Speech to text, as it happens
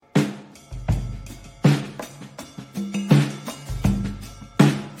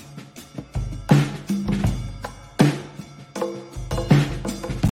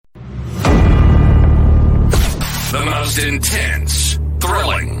intense,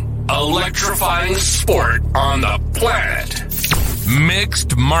 thrilling, electrifying sport on the planet.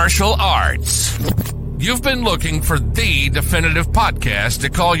 Mixed martial arts. You've been looking for the definitive podcast to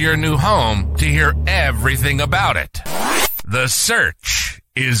call your new home to hear everything about it. The search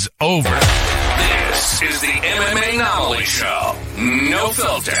is over. This is the MMA Anomaly Show. No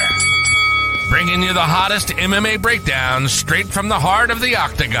filter. Bringing you the hottest MMA breakdowns straight from the heart of the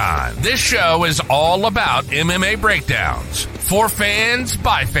octagon. This show is all about MMA breakdowns. For fans,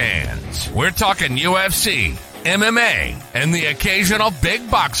 by fans. We're talking UFC, MMA, and the occasional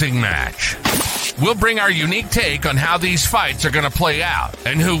big boxing match. We'll bring our unique take on how these fights are going to play out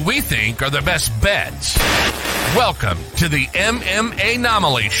and who we think are the best bets. Welcome to the MMA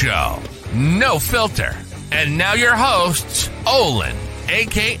Anomaly Show. No filter. And now your hosts, Olin,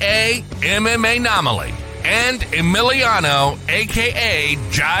 a.k.a. MMA Anomaly, and Emiliano, a.k.a.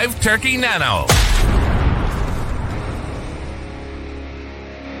 Jive Turkey Nano.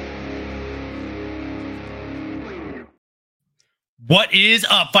 What is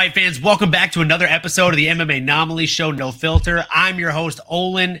up, fight fans? Welcome back to another episode of the MMA Anomaly Show, No Filter. I'm your host,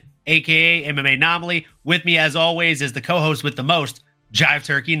 Olin, a.k.a. MMA Anomaly. With me, as always, is the co-host with the most, Jive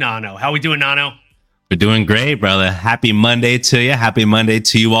Turkey Nano. How we doing, Nano? We're doing great, brother. Happy Monday to you. Happy Monday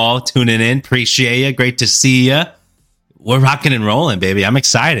to you all tuning in. Appreciate you. Great to see you. We're rocking and rolling, baby. I'm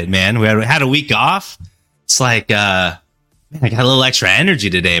excited, man. We had a week off. It's like, man, I got a little extra energy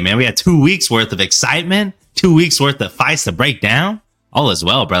today, man. We had 2 weeks worth of excitement, 2 weeks worth of fights to break down. All is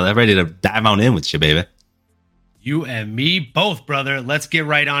well, brother. I'm ready to dive on in with you, baby. You and me both, brother. Let's get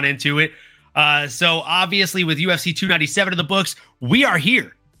right on into it. So obviously with UFC 297 in the books, we are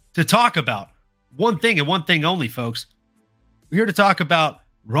here to talk about one thing and one thing only, folks. We're here to talk about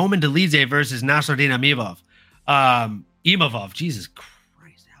Roman Dolidze versus Nasruddin Imavov. Jesus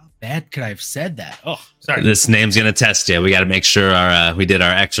Christ, how bad could I have said that? Oh, sorry. This name's going to test you. We got to make sure we did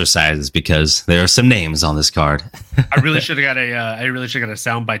our exercises because there are some names on this card. I really should have got a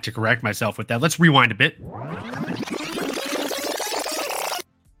soundbite to correct myself with that. Let's rewind a bit.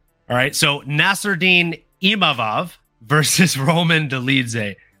 All right, so Nasruddin Imavov versus Roman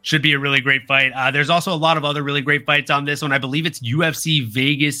Dolidze. Should be a really great fight. There's also a lot of other really great fights on this one. I believe it's UFC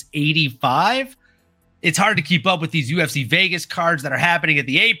Vegas 85. It's hard to keep up with these UFC Vegas cards that are happening at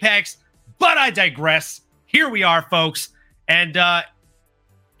the Apex, but I digress. Here we are, folks, and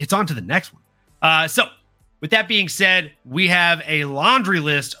it's on to the next one. So with that being said, we have a laundry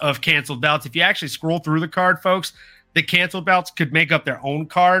list of canceled bouts. If you actually scroll through the card, folks, the canceled bouts could make up their own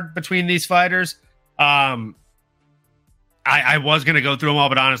card between these fighters. I was going to go through them all,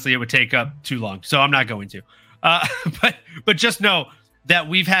 but honestly, it would take up too long, so I'm not going to. But just know that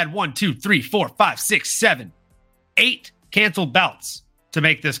we've had 1, 2, 3, 4, 5, 6, 7, 8 canceled bouts to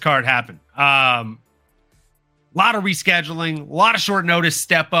make this card happen. A lot of rescheduling, a lot of short notice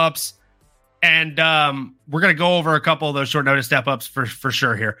step-ups, and we're going to go over a couple of those short notice step-ups for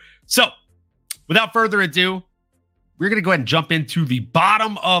sure here. So, without further ado, we're going to go ahead and jump into the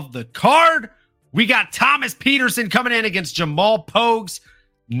bottom of the card. We got Thomas Peterson coming in against Jamal Pogues.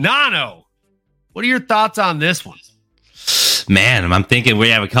 Nano, what are your thoughts on this one? Man, I'm thinking we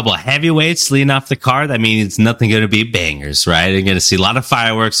have a couple of heavyweights leading off the card. That means it's nothing going to be bangers, right? You're going to see a lot of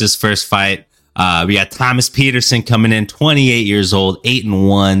fireworks this first fight. We got Thomas Peterson coming in, 28 years old,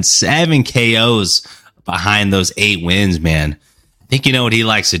 8-1, 7 KOs behind those 8 wins, man. I think you know what he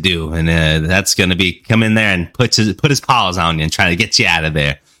likes to do, and that's going to be come in there and put his paws on you and try to get you out of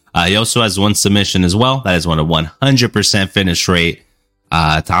there. He also has 1 submission as well. That is on a 100% finish rate.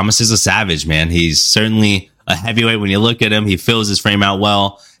 Thomas is a savage, man. He's certainly a heavyweight. When you look at him, he fills his frame out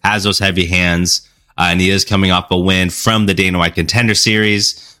well, has those heavy hands, and he is coming off a win from the Dana White Contender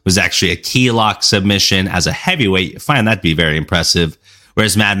Series. It was actually a key lock submission as a heavyweight. You find that to be very impressive.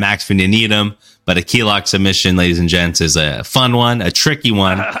 Whereas Mad Max when you need him, but a key lock submission, ladies and gents, is a fun one, a tricky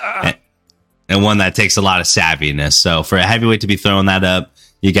one, and one that takes a lot of savviness. So for a heavyweight to be throwing that up,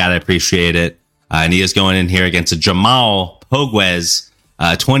 you got to appreciate it. And he is going in here against a Jamal Pogues,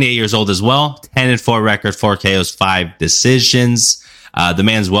 28 years old as well, 10-4 record, 4 KOs, 5 decisions. The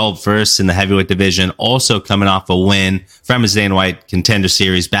man's well-versed in the heavyweight division, also coming off a win from his Dana White Contender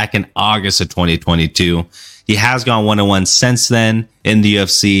Series back in August of 2022. He has gone 1-1 since then in the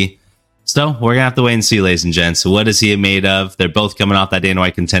UFC. So we're going to have to wait and see, ladies and gents. What is he made of? They're both coming off that Dana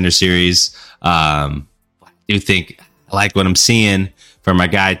White Contender Series. I do think I like what I'm seeing for my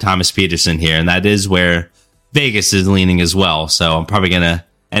guy Thomas Peterson here, and that is where Vegas is leaning as well. So I'm probably going to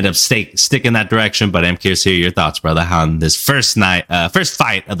end up stick in that direction, but I'm curious to hear your thoughts, brother, on this first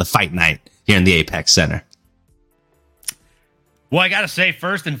fight of the fight night here in the Apex Center. Well, I got to say,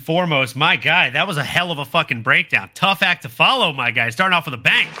 first and foremost, my guy, that was a hell of a fucking breakdown. Tough act to follow, my guy. Starting off with a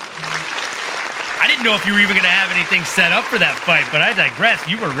bang. I didn't know if you were even going to have anything set up for that fight, but I digress.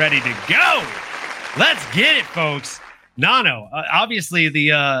 You were ready to go. Let's get it, folks. Nano, obviously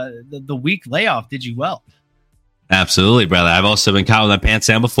the week layoff did you well. Absolutely, brother. I've also been caught with my pants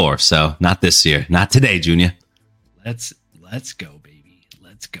down before, so not this year. Not today, Junior. Let's go, baby.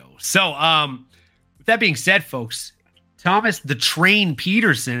 Let's go. So, with that being said, folks, Thomas the Train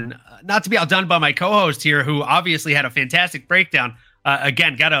Peterson, not to be outdone by my co-host here, who obviously had a fantastic breakdown.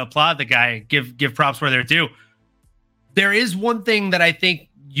 Again, got to applaud the guy, give props where they're due. There is one thing that I think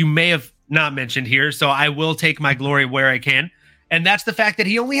you may have not mentioned here, so I will take my glory where I can. And that's the fact that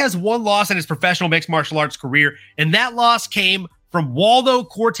he only has one loss in his professional mixed martial arts career. And that loss came from Waldo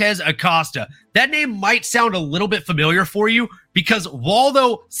Cortez Acosta. That name might sound a little bit familiar for you because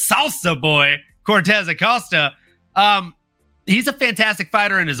Waldo Salsa Boy Cortez Acosta, he's a fantastic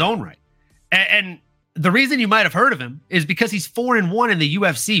fighter in his own right. And the reason you might have heard of him is because he's 4-1 in the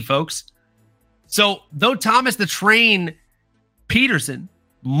UFC, folks. So though Thomas the Train Peterson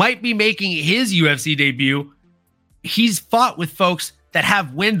might be making his UFC debut, he's fought with folks that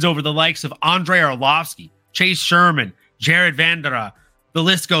have wins over the likes of Andrei Arlovsky, Chase Sherman, Jared Vanderaa. The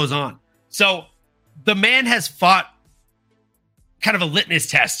list goes on. So the man has fought kind of a litmus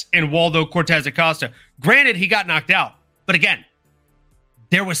test in Waldo Cortez Acosta. Granted, he got knocked out. But again,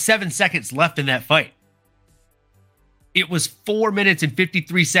 there was 7 seconds left in that fight. It was 4 minutes and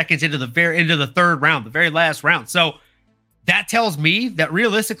 53 seconds into the third round, the very last round. So that tells me that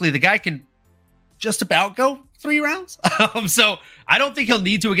realistically, the guy can just about go 3 rounds. So I don't think he'll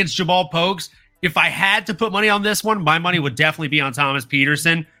need to against Jamal Pogues. If I had to put money on this one, my money would definitely be on Thomas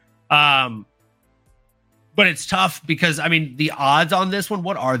Peterson. But it's tough because, I mean, the odds on this one,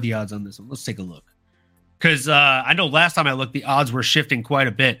 what are the odds on this one? Let's take a look. Because I know last time I looked, the odds were shifting quite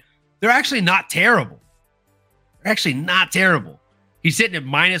a bit. They're actually not terrible. They're actually not terrible. He's sitting at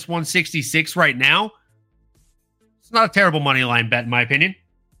minus 166 right now. It's not a terrible money line bet, in my opinion.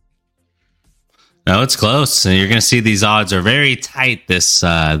 No, it's close. And you're going to see these odds are very tight this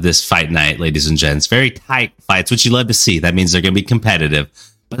fight night, ladies and gents. Very tight fights, which you love to see. That means they're going to be competitive.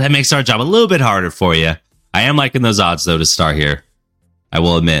 But that makes our job a little bit harder for you. I am liking those odds, though, to start here. I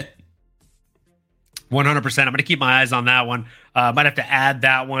will admit. 100%. I'm going to keep my eyes on that one. Might have to add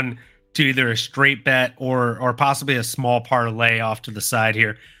that one to either a straight bet or possibly a small parlay off to the side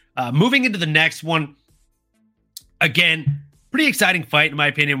here. Moving into the next one. Again, pretty exciting fight, in my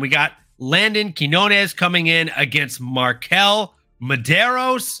opinion. We got Landon Quinones coming in against Markel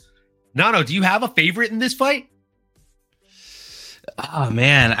Medeiros. Nano, do you have a favorite in this fight? Oh,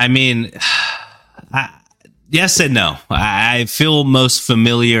 man. I mean, yes and no. I feel most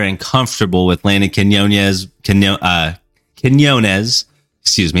familiar and comfortable with Landon Quinones.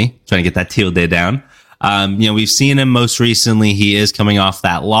 Excuse me. Trying to get that tilde down. We've seen him most recently. He is coming off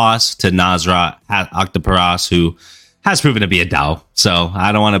that loss to Nasrat Octoparas, who has proven to be a dog. So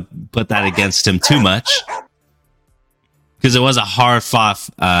I don't want to put that against him too much because it was a hard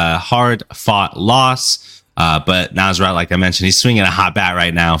fought loss. But Nasrat, like I mentioned, he's swinging a hot bat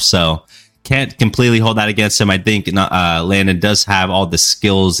right now. So can't completely hold that against him. I think Landon does have all the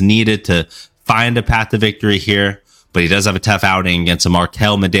skills needed to find a path to victory here. But he does have a tough outing against a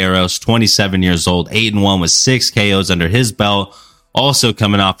Markel Medeiros, 27 years old, 8-1 with 6 KOs under his belt. Also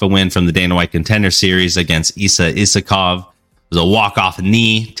coming off a win from the Dana White Contender Series against Isa Isakov. It was a walk-off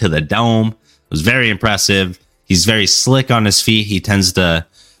knee to the dome. It was very impressive. He's very slick on his feet. He tends to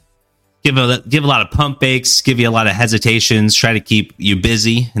give a lot of pump fakes, give you a lot of hesitations, try to keep you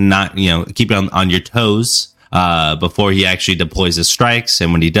busy and not, keep you on your toes before he actually deploys his strikes.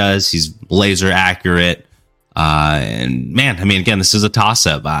 And when he does, he's laser accurate. And man, I mean, again, this is a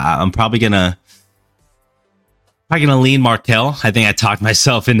toss-up. I'm probably gonna lean Markel. I think I talked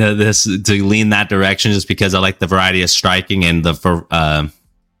myself into this to lean that direction just because I like the variety of striking and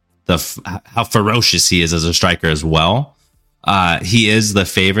how ferocious he is as a striker as well. He is the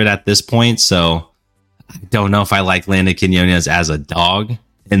favorite at this point, so I don't know if I like Landon Quinones as a dog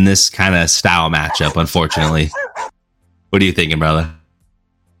in this kind of style matchup, unfortunately. What are you thinking, brother?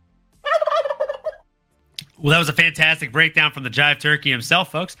 Well, that was a fantastic breakdown from the Jive Turkey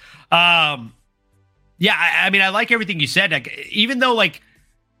himself, folks. I mean, I like everything you said. Like, even though,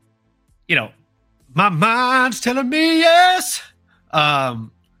 my mind's telling me yes. My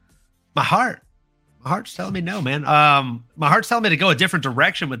heart's telling me no, man. My heart's telling me to go a different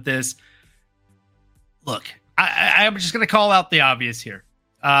direction with this. Look, I'm just going to call out the obvious here.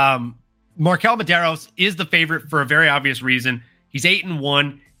 Markel Medeiros is the favorite for a very obvious reason. He's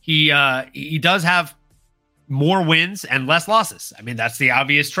 8-1. He does have, more wins and less losses. I mean, that's the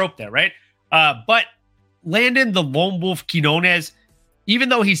obvious trope there, right? But Landon, the Lone Wolf Quinones, even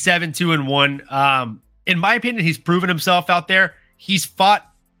though he's 7-2-1, in my opinion, he's proven himself out there. He's fought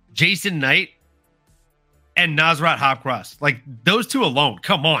Jason Knight and Nasrat Hopcross. Like, those two alone,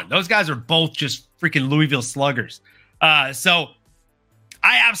 come on. Those guys are both just freaking Louisville sluggers. So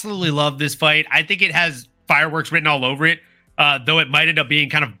I absolutely love this fight. I think it has fireworks written all over it, though it might end up being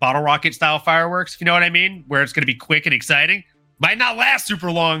kind of bottle rocket style fireworks, if you know what I mean, where it's going to be quick and exciting. Might not last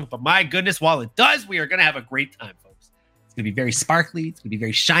super long, but my goodness, while it does, we are going to have a great time, folks. It's going to be very sparkly. It's going to be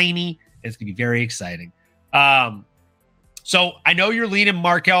very shiny. And it's going to be very exciting. So I know you're leaning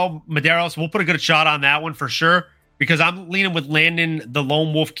Markel Medeiros. We'll put a good shot on that one for sure, because I'm leaning with Landon, the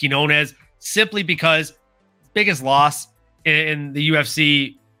Lone Wolf Quinones, simply because his biggest loss in the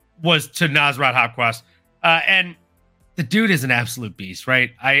UFC was to Nasrat Hopcross. And the dude is an absolute beast,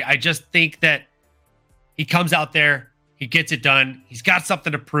 right? I just think that he comes out there, he gets it done. He's got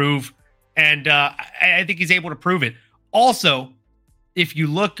something to prove, and I think he's able to prove it. Also, if you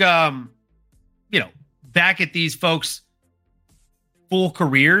look, back at these folks' full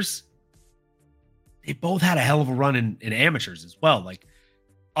careers, they both had a hell of a run in amateurs as well. Like,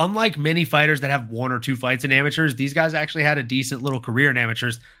 unlike many fighters that have 1 or 2 fights in amateurs, these guys actually had a decent little career in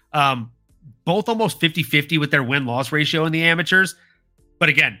amateurs. Both almost 50-50 with their win-loss ratio in the amateurs. But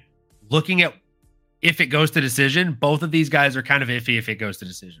again, looking at if it goes to decision, both of these guys are kind of iffy if it goes to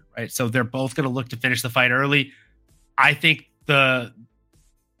decision, right? So they're both going to look to finish the fight early. I think the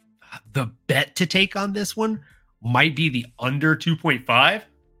bet to take on this one might be the under 2.5. I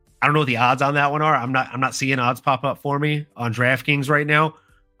don't know what the odds on that one are. I'm not seeing odds pop up for me on DraftKings right now.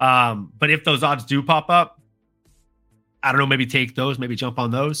 But if those odds do pop up, I don't know, maybe take those, maybe jump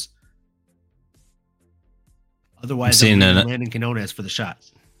on those. Otherwise, I'm Landon Quinones for the shot.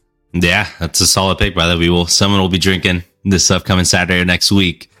 Yeah, that's a solid pick, brother. Someone will be drinking this upcoming Saturday or next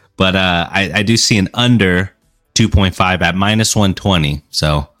week. But I do see an under 2.5 at -120.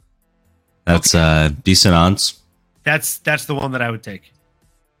 So that's decent odds. That's the one that I would take.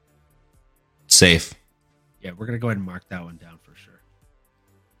 Safe. Yeah, we're going to go ahead and mark that one down for sure.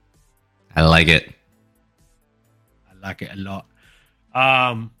 I like it. I like it a lot.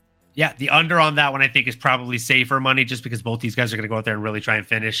 Yeah, the under on that one I think is probably safer money, just because both these guys are going to go out there and really try and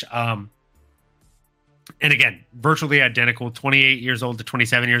finish. And again, virtually identical, 28 years old to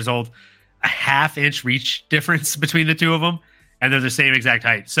 27 years old, a half-inch reach difference between the two of them, and they're the same exact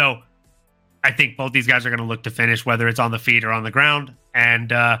height. So I think both these guys are going to look to finish, whether it's on the feet or on the ground.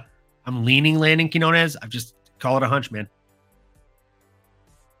 And I'm leaning Landon Quinones. I've just call it a hunch, man.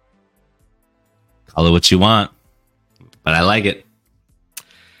 Call it what you want, but I like it.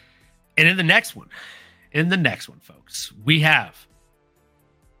 And in the next one, folks, we have.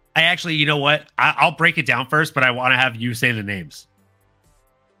 You know what? I'll break it down first, but I want to have you say the names.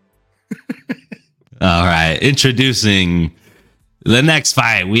 All right. Introducing the next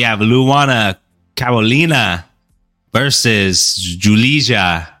fight. We have Luana Carolina versus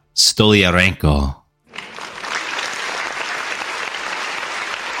Julija Stoliarenko.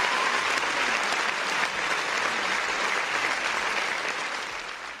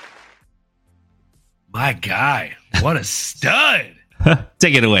 My guy, what a stud.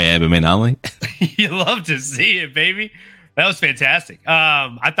 Take it away, Evan Manali. You love to see it, baby. That was fantastic.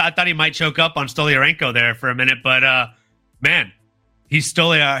 I thought he might choke up on Stoliarenko there for a minute, but man, he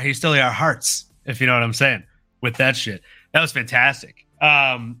stole our hearts, if you know what I'm saying, with that shit. That was fantastic.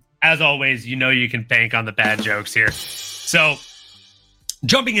 As always, you can bank on the bad jokes here. So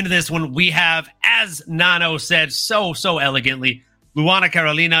jumping into this one, we have, as Nano said so elegantly, Luana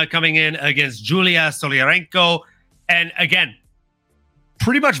Carolina coming in against Julia Stoliarenko. And again,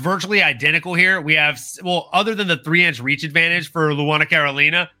 pretty much virtually identical here. We have, other than the 3-inch reach advantage for Luana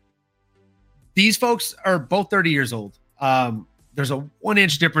Carolina, these folks are both 30 years old. There's a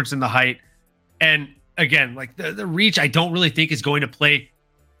 1-inch difference in the height. And again, like the reach, I don't really think is going to play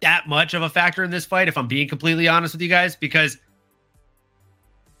that much of a factor in this fight, if I'm being completely honest with you guys, because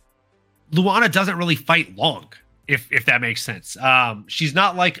Luana doesn't really fight long. If that makes sense. She's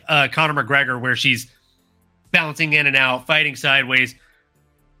not like Conor McGregor, where she's bouncing in and out, fighting sideways.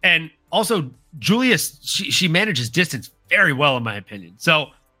 And also, Julia, she manages distance very well, in my opinion. So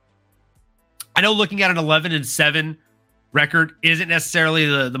I know looking at an 11-7 record isn't necessarily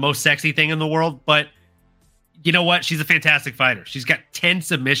the most sexy thing in the world, but you know what? She's a fantastic fighter. She's got 10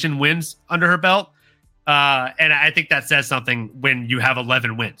 submission wins under her belt. And I think that says something when you have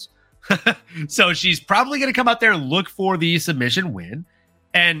 11 wins. So she's probably going to come out there and look for the submission win.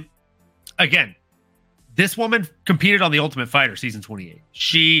 And again, this woman competed on The Ultimate Fighter season 28.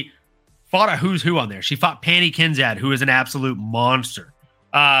 She fought a who's who on there. She fought Panny Kinsad, who is an absolute monster.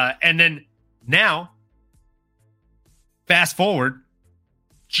 And then now, fast forward,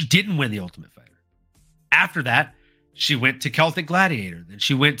 she didn't win the Ultimate Fighter. After that, she went to Celtic Gladiator. Then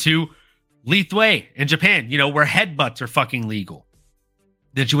she went to Lethwei in Japan, where headbutts are fucking legal.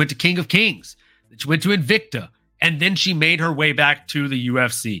 Then she went to King of Kings. Then she went to Invicta. And then she made her way back to the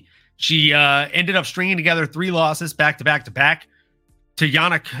UFC. She ended up stringing together 3 losses back to back to back to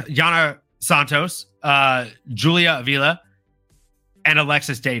Yana Santos, Julia Avila, and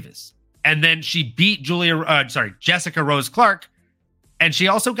Alexis Davis. And then she beat Jessica Rose Clark. And she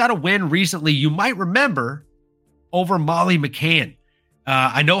also got a win recently, you might remember, over Molly McCann.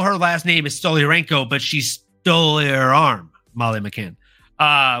 I know her last name is Stolyarenko, but she stole her arm, Molly McCann,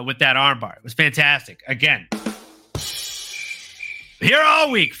 with that armbar. It was fantastic. Again, here all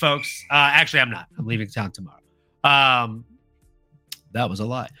week, folks. Actually, I'm not. I'm leaving town tomorrow. That was a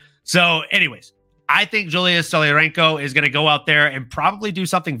lie. So, anyways, I think Julia Stolyarenko is going to go out there and probably do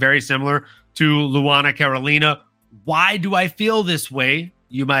something very similar to Luana Carolina. Why do I feel this way?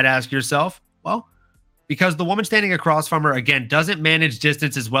 You might ask yourself. Well, because the woman standing across from her, again, doesn't manage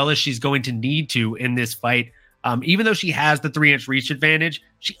distance as well as she's going to need to in this fight. Even though she has the 3-inch reach advantage,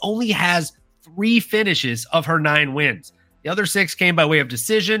 she only has 3 finishes of her 9 wins. The other 6 came by way of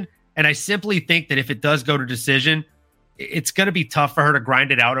decision, and I simply think that if it does go to decision, it's going to be tough for her to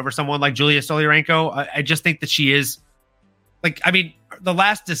grind it out over someone like Julia Stolyarenko. I just think that she is, the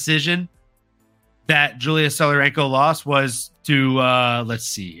last decision that Julia Stolyarenko lost was to, let's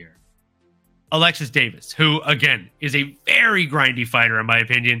see here, Alexis Davis, who, again, is a very grindy fighter, in my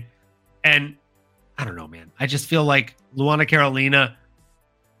opinion. And I don't know, man. I just feel like Luana Carolina,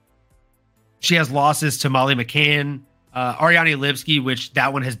 she has losses to Molly McCann, Ariane Lipski, which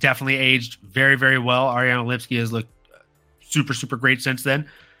that one has definitely aged very, very well. Ariane Lipski has looked super, super great since then.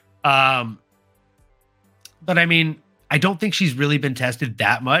 But I mean, I don't think she's really been tested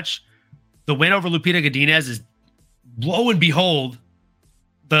that much. The win over Lupita Godinez is, lo and behold,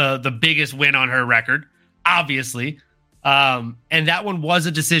 the biggest win on her record, obviously. And that one was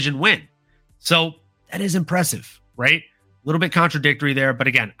a decision win. So that is impressive, right? A little bit contradictory there. But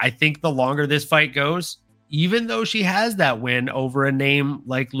again, I think the longer this fight goes, even though she has that win over a name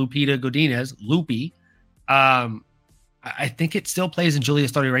like Lupita Godinez, Loopy, I think it still plays in Julia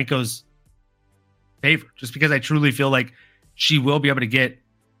Stolyarenko's favor, just because I truly feel like she will be able to get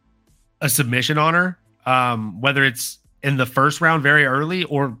a submission on her, whether it's in the first round very early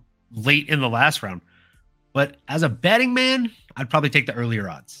or late in the last round. But as a betting man, I'd probably take the earlier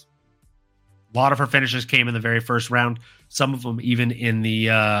odds. A lot of her finishes came in the very first round. Some of them even in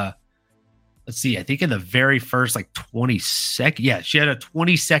the, let's see, I think in the very first 20-second. Yeah, she had a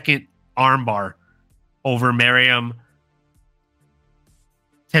 20-second armbar over Miriam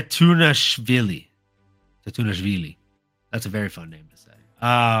Tetunashvili. That's a very fun name to say.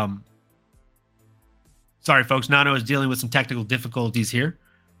 Sorry, folks. Nano is dealing with some technical difficulties here.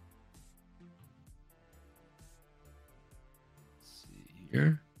 Let's see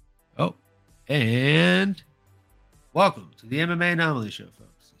here. Oh, and welcome to the MMA Anomaly Show,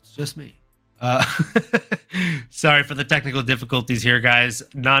 folks. It's just me. Sorry for the technical difficulties here, guys.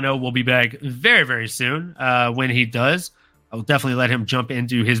 Nano will be back very, very soon. When he does, I will definitely let him jump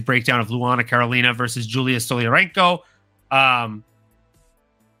into his breakdown of Luana Carolina versus Julia Stolyarenko.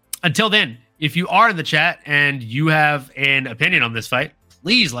 Until then, if you are in the chat and you have an opinion on this fight,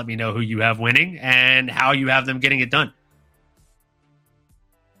 please let me know who you have winning and how you have them getting it done.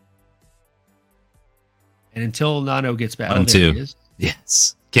 And until Nano gets back. 1, 2.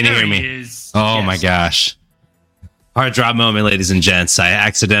 Yes. Can you hear me? Oh, my gosh. Hard drop moment, ladies and gents. I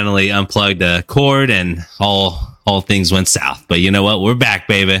accidentally unplugged a cord and all things went south. But you know what? We're back,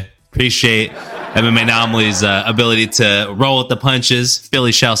 baby. Appreciate MMA Anomaly's ability to roll with the punches,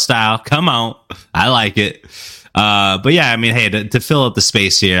 Philly shell style. Come on. I like it. But yeah, I mean, hey, to fill up the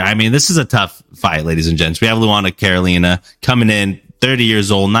space here, I mean, this is a tough fight, ladies and gents. We have Luana Carolina coming in, 30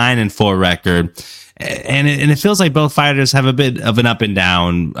 years old, 9-4 record. And it feels like both fighters have a bit of an up and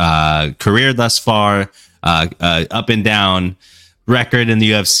down career thus far, up and down record in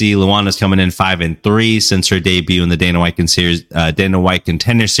the UFC. Luana's coming in 5-3 since her debut in the Dana White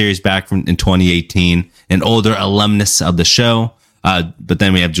Contender Series back in 2018. An older alumnus of the show. But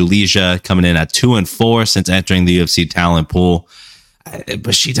then we have Julija coming in at 2-4 since entering the UFC talent pool.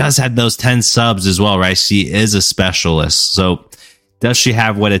 But she does have those 10 subs as well, right? She is a specialist. So does she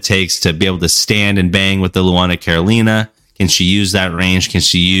have what it takes to be able to stand and bang with the Luana Carolina? Can she use that range? Can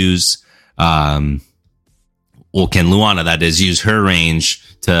she use, can Luana, that is, use her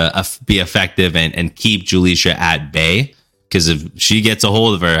range to be effective and keep Julija at bay? because if she gets a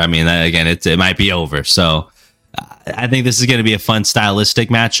hold of her, I mean, again, it might be over. So I think this is going to be a fun stylistic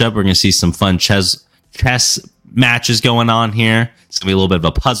matchup. We're going to see some fun chess matches going on here. It's going to be a little bit of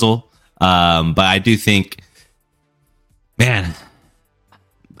a puzzle. But I do think, man,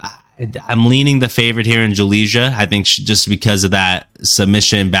 I'm leaning the favorite here in Julija. I think just because of that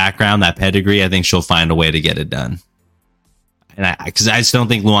submission background, that pedigree, I think she'll find a way to get it done. And because I just don't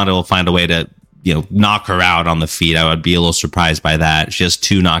think Luanda will find a way to, knock her out on the feet. I would be a little surprised by that. She has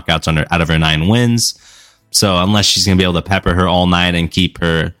 2 knockouts out of her 9 wins. So unless she's going to be able to pepper her all night and keep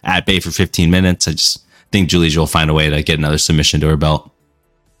her at bay for 15 minutes, I just think Julija will find a way to get another submission to her belt.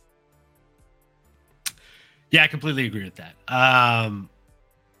 Yeah, I completely agree with that. I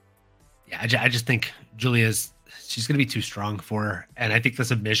just think she's going to be too strong for her. And I think the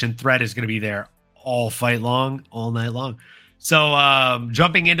submission threat is going to be there all night long. So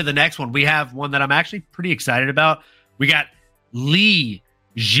jumping into the next one, we have one that I'm actually pretty excited about. We got Lee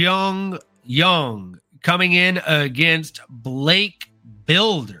Jeong coming in against Blake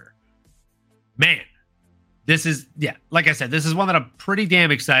Builder. Man, this is, like I said, this is one that I'm pretty damn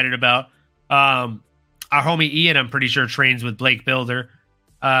excited about. Our homie Ian, I'm pretty sure, trains with Blake Builder.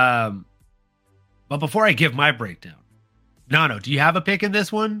 But before I give my breakdown, Nano, do you have a pick in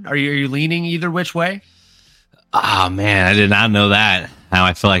this one? Are you leaning either which way? Oh, man, I did not know that. Now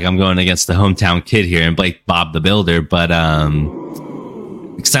I feel like I'm going against the hometown kid here and Blake Bob the Builder. But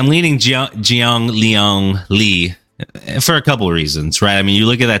because I'm leaning Jeong Lee for a couple of reasons, right? I mean, you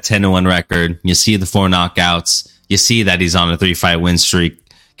look at that 10-1 record, you see the 4 knockouts, you see that he's on a 3-fight win streak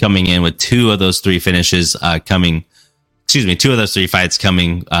coming in with 2 of those 3 finishes 2 of those 3 fights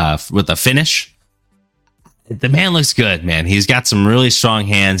coming with a finish. The man looks good, man. He's got some really strong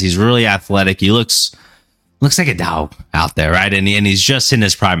hands. He's really athletic. He looks like a dog out there, right? And he's just in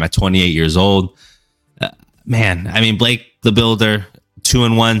his prime at 28 years old. Man, I mean, Blake the Builder,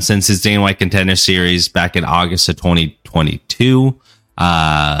 2-1 since his Dana White Contender Series back in August of 2022.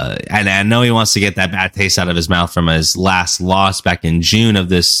 And I know he wants to get that bad taste out of his mouth from his last loss back in June of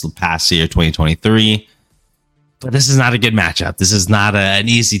this past year, 2023. But this is not a good matchup. This is not an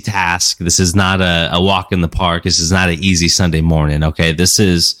easy task. This is not a walk in the park. This is not an easy Sunday morning, okay? This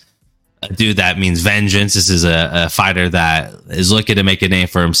is a dude that means vengeance. This is a fighter that is looking to make a name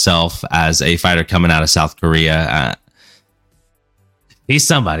for himself as a fighter coming out of South Korea. He's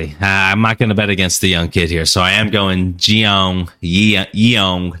somebody. I'm not going to bet against the young kid here, so I am going Jeong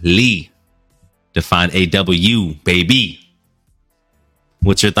Lee to find a W, baby.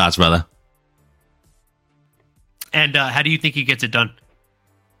 What's your thoughts, brother? And how do you think he gets it done?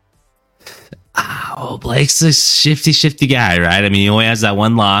 Oh, Blake's a shifty guy, right? I mean, he only has that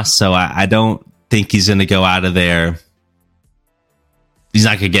 1 loss, so I don't think he's going to go out of there. He's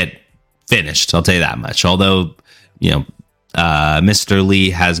not going to get finished, I'll tell you that much. Although, Mr. Lee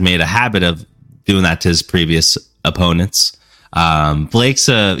has made a habit of doing that to his previous opponents. Blake's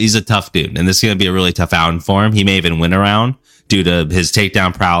he's a tough dude, and this is going to be a really tough outing for him. He may even win a round due to his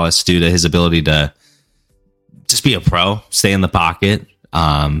takedown prowess, due to his ability to just be a pro, stay in the pocket,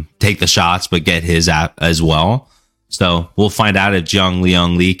 take the shots, but get his as well. So we'll find out if Jeong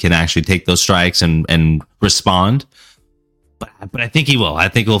Lee can actually take those strikes and respond. But I think he will. I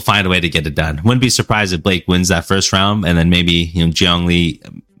think he'll find a way to get it done. Wouldn't be surprised if Blake wins that first round, and then maybe Jeong Lee,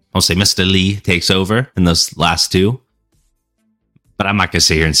 I'll say Mr. Lee, takes over in those last 2. But I'm not going to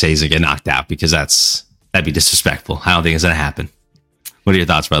sit here and say he's going to get knocked out because that'd be disrespectful. I don't think it's going to happen. What are your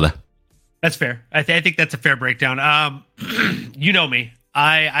thoughts, brother? That's fair. I think that's a fair breakdown. You know me.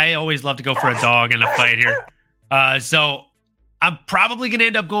 I always love to go for a dog in a fight here. So I'm probably going to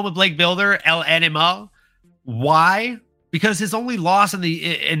end up going with Blake Builder, El Animal. Why? Because his only loss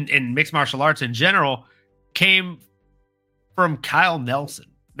in mixed martial arts in general came from Kyle Nelson.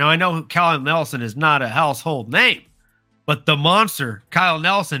 Now, I know Kyle Nelson is not a household name, but the monster, Kyle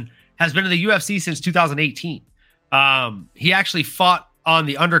Nelson, has been in the UFC since 2018. He actually fought on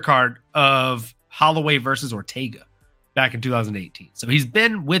the undercard of Holloway versus Ortega back in 2018. So he's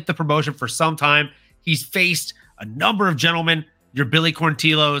been with the promotion for some time. He's faced a number of gentlemen, your Billy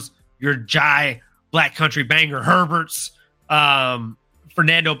Quarantillos, your Jai Black Country Banger Herberts,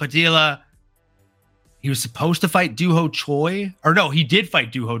 Fernando Padilla. He was supposed to fight Doo-Ho Choi. Or no, he did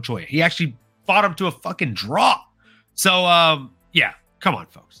fight Doo-Ho Choi. He actually fought him to a fucking draw. So, yeah, come on,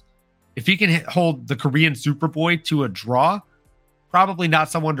 folks. If he can hold the Korean Superboy to a draw, probably not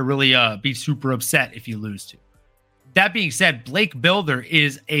someone to really be super upset if you lose to. That being said, Blake Builder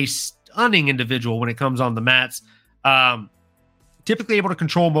is a stunning individual when it comes on the mats. Typically able to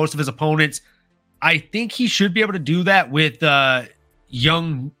control most of his opponents. I think he should be able to do that with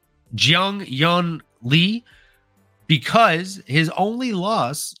Jeong Lee. because his only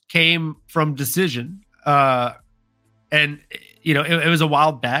loss came from decision. And, it was a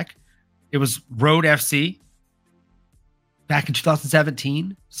while back. It was Road FC back in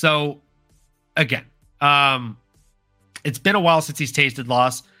 2017. So, again, it's been a while since he's tasted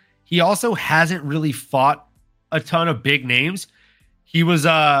loss. He also hasn't really fought a ton of big names. He was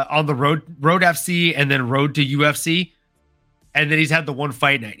on the Road FC and then Road to UFC. And then he's had the one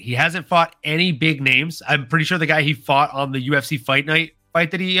fight night. He hasn't fought any big names. I'm pretty sure the guy he fought on the UFC fight night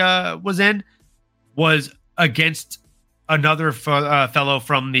fight that he was in was against another fellow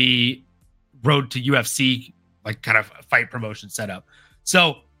from the Road to UFC, like kind of fight promotion setup.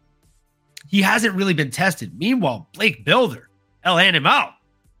 So he hasn't really been tested. Meanwhile, Blake Builder, LA'd him out.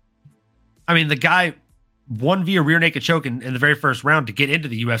 I mean, the guy won via rear naked choke in the very first round to get into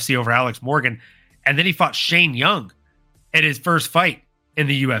the UFC over Alex Morgan. And then he fought Shane Young at his first fight in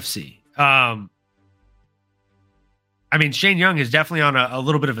the UFC. I mean, Shane Young is definitely on a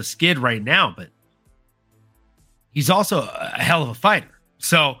little bit of a skid right now, but he's also a hell of a fighter.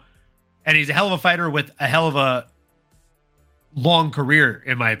 So, and he's a hell of a fighter with a hell of a long career,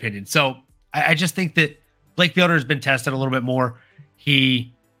 in my opinion. So I just think that Blake Builder has been tested a little bit more.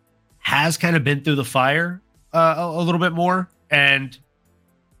 He has kind of been through the fire a little bit more. And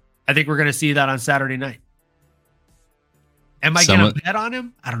I think we're going to see that on Saturday night. Am I going to bet on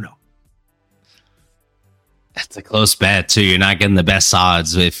him? I don't know. It's a close bet, too. You're not getting the best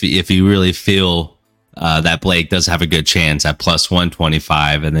odds if you really feel that Blake does have a good chance at plus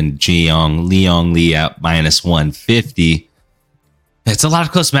 125, and then Leong Lee at minus 150. It's a lot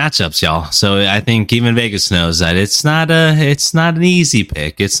of close matchups, y'all. So I think even Vegas knows that it's not an easy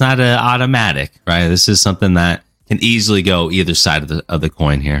pick. It's not an automatic, right? This is something that can easily go either side of the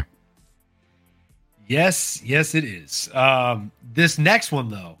coin here. Yes, it is. This next one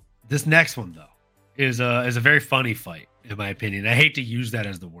though is a very funny fight, in my opinion. I hate to use that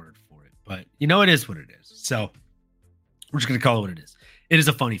as the word for it, but it is what it is. So we're just gonna call it what it is. It is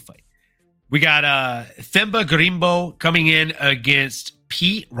a funny fight. We got Themba Gorimbo coming in against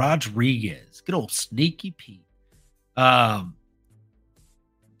Pete Rodriguez. Good old sneaky Pete. The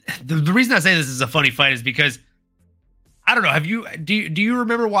reason I say this is a funny fight is because I don't know. Do you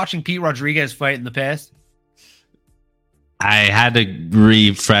remember watching Pete Rodriguez fight in the past? I had to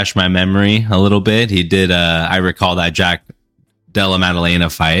refresh my memory a little bit. He did. I recall that Jack Della Maddalena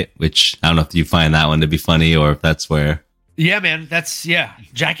fight, which I don't know if you find that one to be funny or if that's where. Yeah, man.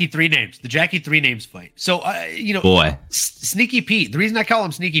 Jackie Three Names, the Jackie Three Names fight. So, boy, Sneaky Pete. The reason I call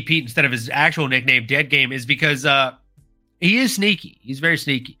him Sneaky Pete instead of his actual nickname, Dead Game, is because he is sneaky. He's very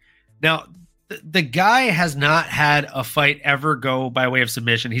sneaky. Now, the guy has not had a fight ever go by way of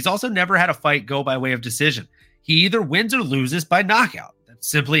submission. He's also never had a fight go by way of decision. He either wins or loses by knockout. That's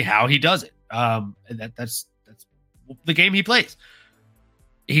simply how he does it. That's the game he plays.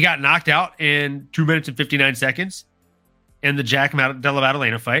 He got knocked out in 2 minutes and 59 seconds in the Jack Della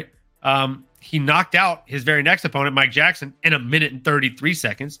Maddalena fight. He knocked out his very next opponent, Mike Jackson, in 1 minute and 33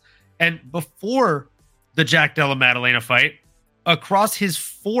 seconds. And before the Jack Della Maddalena fight, across his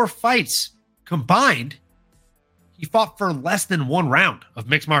 4 fights combined, he fought for less than 1 round of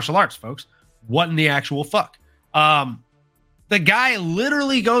mixed martial arts, folks. What in the actual fuck? The guy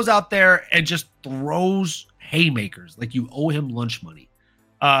literally goes out there and just throws haymakers like you owe him lunch money.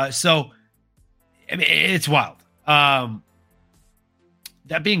 So, I mean, it's wild.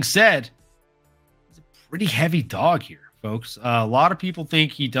 That being said, he's a pretty heavy dog here, folks. A lot of people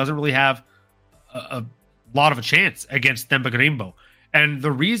think he doesn't really have a lot of a chance against Themba Gorimbo. And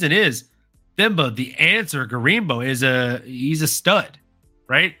the reason is, Themba, the answer, Gorimbo, he's a stud,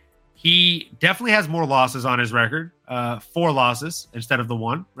 right? He definitely has more losses on his record, 4 losses instead of the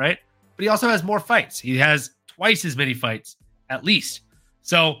 1, right? But he also has more fights. He has twice as many fights, at least.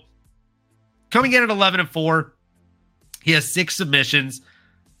 So, coming in at 11-4, he has 6 submissions,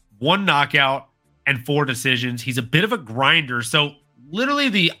 1 knockout, and 4 decisions. He's a bit of a grinder, so literally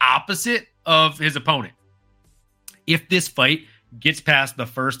the opposite of his opponent. If this fight gets past the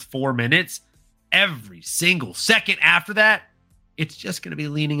first 4 minutes, every single second after that, it's just going to be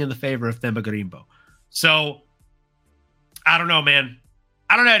leaning in the favor of Themba Gorimbo. So, I don't know, man.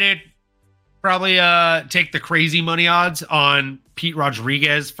 I don't know, dude. Probably take the crazy money odds on Pete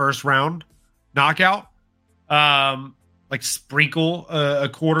Rodriguez first round knockout. Like sprinkle a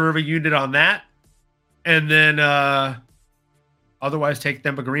quarter of a unit on that. And then otherwise take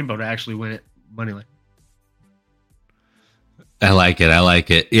Themba Gorimbo to actually win it moneyline. I like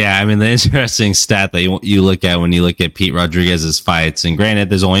it. Yeah, I mean, the interesting stat that you look at when you look at Pete Rodriguez's fights, and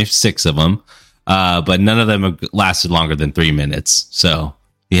granted, there's only 6 of them, but none of them have lasted longer than 3 minutes. So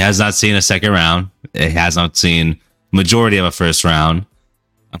he has not seen a second round. He has not seen majority of a first round.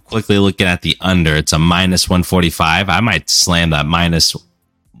 I'm quickly looking at the under. It's a minus 145. I might slam that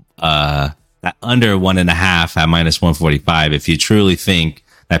that under 1.5 at minus 145 if you truly think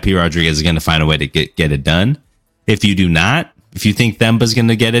that P. Rodriguez is going to find a way to get it done. If you do not, if you think Themba's going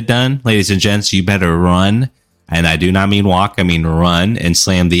to get it done, ladies and gents, you better run. And I do not mean walk, I mean run and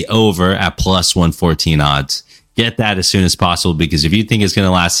slam the over at plus 114 odds. Get that as soon as possible, because if you think it's going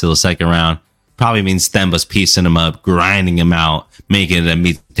to last till the second round, probably means Themba's piecing him up, grinding him out, making it a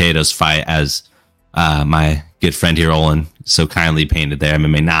meat and potatoes fight, as my good friend here, Olin, so kindly painted there,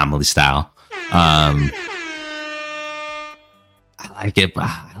 MMA anomaly style. I like it.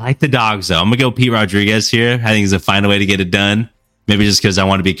 I like the dogs, though. I'm going to go Pete Rodriguez here. I think he's going to find a way to get it done. Maybe just because I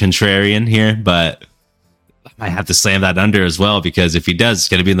want to be contrarian here, but I might have to slam that under as well, because if he does, it's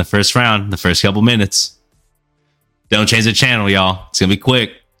going to be in the first round, the first couple minutes. Don't change the channel, y'all. It's going to be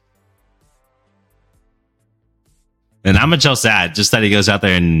quick. And I'm much else sad, just that he goes out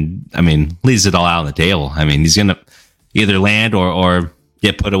there and, leaves it all out on the table. He's going to either land or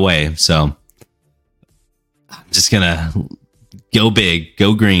get put away. So I'm just going to go big,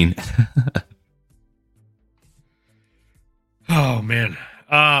 go green. Oh, man.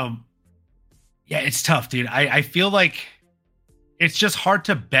 Yeah, it's tough, dude. I feel like it's just hard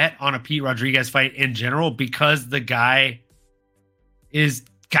to bet on a Pete Rodriguez fight in general, because the guy is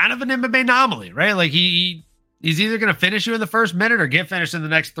kind of an MMA anomaly, right? Like he's either going to finish you in the first minute or get finished in the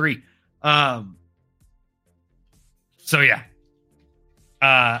next 3. So yeah,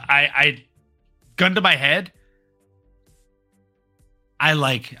 I gun to my head, I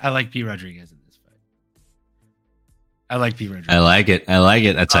like Pete Rodriguez in this fight. I like Pete Rodriguez. I like it.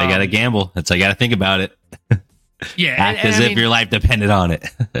 That's how you got to gamble. That's how you got to think about it. Yeah, act as if your life depended on it.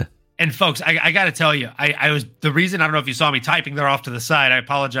 And folks, I got to tell you, I was the reason. I don't know if you saw me typing there off to the side. I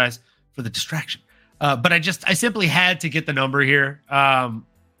apologize for the distraction. But I simply had to get the number here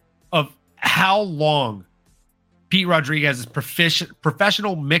of how long Pete Rodriguez's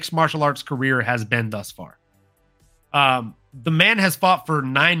professional mixed martial arts career has been thus far. The man has fought for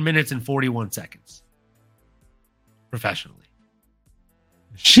 9 minutes and 41 seconds professionally.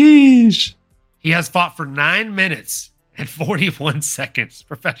 Sheesh. He has fought for 9 minutes and 41 seconds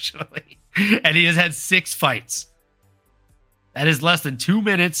professionally, and he has had 6 fights. That is less than 2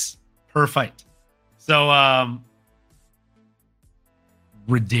 minutes per fight. So,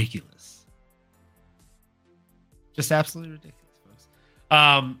 ridiculous. Just absolutely ridiculous,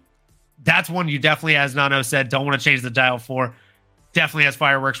 folks. That's one you definitely, as Nano said, don't want to change the dial for. Definitely has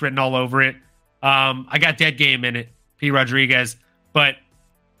fireworks written all over it. I got dead game in it, P. Rodriguez, but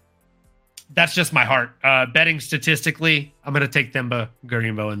that's just my heart. Betting statistically, I'm going to take Themba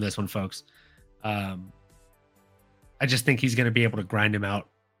Gorimbo in this one, folks. I just think he's going to be able to grind him out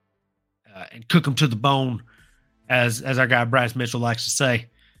and cook him to the bone, as our guy Bryce Mitchell likes to say.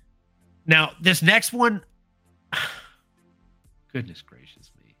 Now, this next one, goodness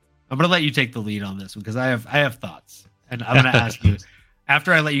gracious me. I'm going to let you take the lead on this one, because I have thoughts. And I'm going to ask you,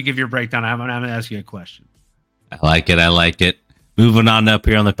 after I let you give your breakdown, I'm going to ask you a question. I like it. Moving on up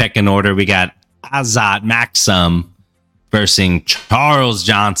here on the pecking order, we got Azat Maxim versus Charles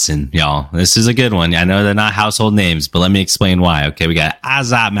Johnson, y'all. This is a good one. I know they're not household names, but let me explain why. Okay, we got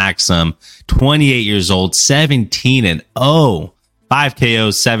Azat Maxim, 28 years old, 17-0, 5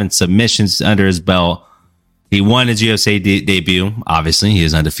 KOs, 7 submissions under his belt. He won his UFC debut. Obviously, he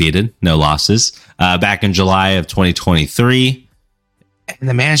is undefeated, no losses. Back in July of 2023. And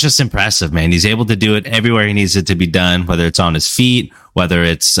the man's just impressive, man. He's able to do it everywhere he needs it to be done, whether it's on his feet, whether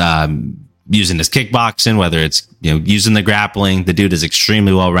it's using his kickboxing, whether it's using the grappling. The dude is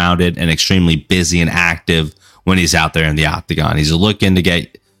extremely well-rounded and extremely busy and active when he's out there in the octagon. He's looking to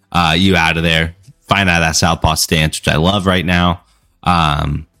get you out of there, find out that southpaw stance, which I love right now.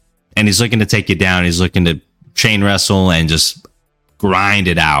 And he's looking to take you down. He's looking to chain wrestle and just grind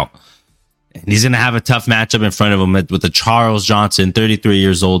it out. And he's going to have a tough matchup in front of him with the Charles Johnson, 33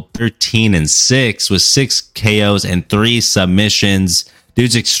 years old, 13-6 with 6 KOs and 3 submissions.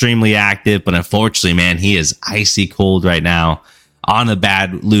 Dude's extremely active, but unfortunately, man, he is icy cold right now on a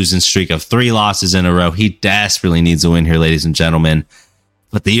bad losing streak of 3 losses in a row. He desperately needs a win here, ladies and gentlemen.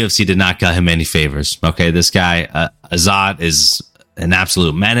 But the UFC did not cut him any favors. Okay, this guy, Azad, is an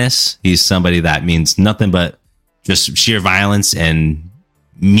absolute menace. He's somebody that means nothing but just sheer violence and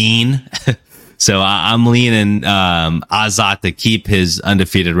mean. So I'm leaning Azat to keep his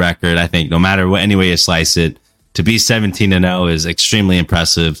undefeated record. I think no matter what, any way you slice it, to be 17-0 is extremely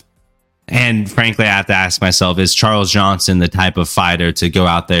impressive. And frankly, I have to ask myself, is Charles Johnson the type of fighter to go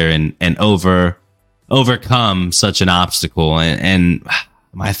out there and overcome such an obstacle? And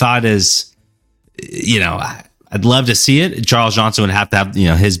my thought is, I'd love to see it. Charles Johnson would have to have,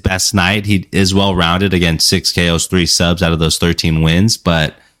 his best night. He is well-rounded. Again, 6 KOs, 3 subs out of those 13 wins.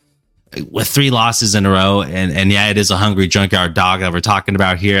 But with 3 losses in a row, and yeah, it is a hungry junkyard dog that we're talking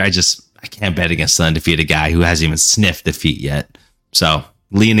about here. I can't bet against the undefeated guy who hasn't even sniffed defeat yet. So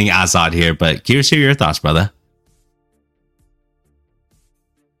leaning Azad here, but curious to hear your thoughts, brother.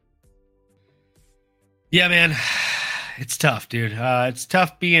 Yeah, man. It's tough, dude. It's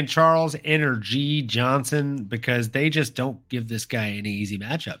tough being Charles Energy Johnson because they just don't give this guy any easy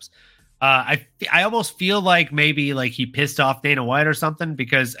matchups. I almost feel like maybe like he pissed off Dana White or something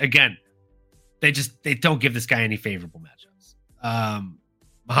because again, they don't give this guy any favorable matchups.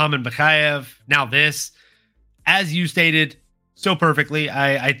 Muhammad Bakhayev, now this, as you stated so perfectly,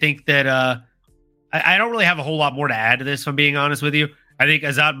 I think that I don't really have a whole lot more to add to this, if I'm being honest with you. I think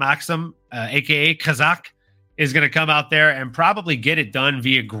Azat Maxim, aka Kazakh, is going to come out there and probably get it done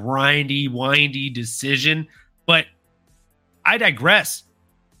via grindy, windy decision. But I digress.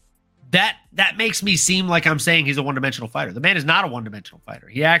 That makes me seem like I'm saying he's a one-dimensional fighter. The man is not a one-dimensional fighter.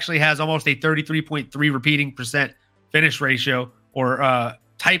 He actually has almost a 33.3 repeating percent finish ratio or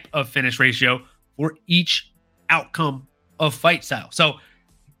type of finish ratio for each outcome of fight style. So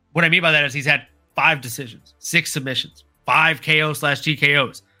what I mean by that is he's had 5 decisions, 6 submissions, 5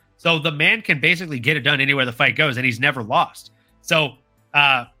 KO/TKOs. So the man can basically get it done anywhere the fight goes, and he's never lost. So,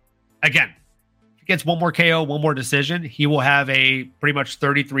 again, if he gets one more KO, one more decision, he will have a pretty much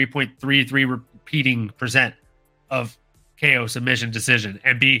 33.33 repeating percent of KO submission decision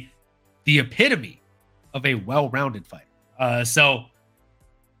and be the epitome of a well-rounded fighter. So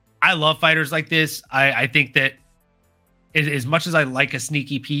I love fighters like this. I think that as much as I like a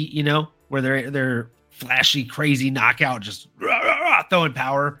sneaky Pete, where they're flashy, crazy knockout, just throwing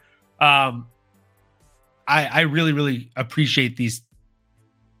power. I really, really appreciate these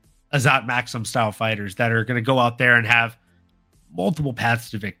Azat Maxim style fighters that are going to go out there and have multiple paths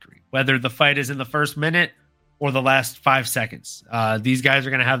to victory, whether the fight is in the first minute or the last 5 seconds. These guys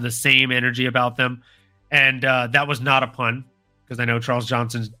are going to have the same energy about them. And that was not a pun because I know Charles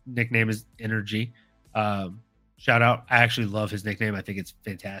Johnson's nickname is Energy. Shout out. I actually love his nickname. I think it's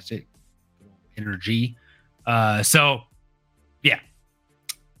fantastic. Energy. So yeah,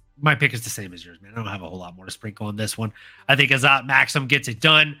 my pick is the same as yours, man. I don't have a whole lot more to sprinkle on this one. I think Azat Maxim gets it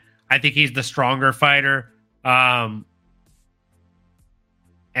done. I think he's the stronger fighter. And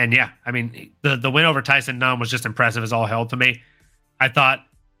yeah, I mean, the win over Tyson Nunn was just impressive as all hell to me. I thought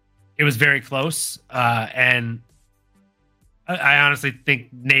it was very close. And I honestly think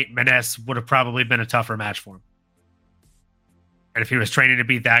Nate Maness would have probably been a tougher match for him. And if he was training to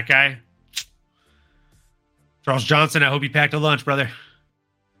beat that guy, Charles Johnson, I hope you packed a lunch, brother.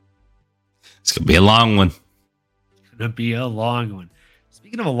 It's going to be a long one. It's going to be a long one.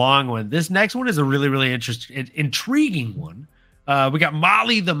 Speaking of a long one, this next one is a really, really intriguing one. We got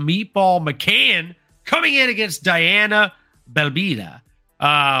Molly the Meatball McCann coming in against Diana Belbita.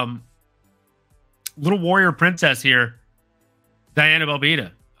 Little warrior princess here, Diana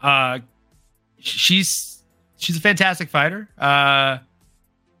Belbita. She's a fantastic fighter.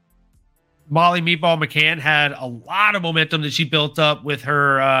 Molly Meatball McCann had a lot of momentum that she built up with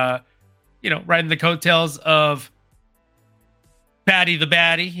her, riding the coattails of Patty the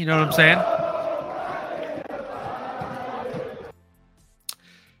Baddie. You know what I'm saying?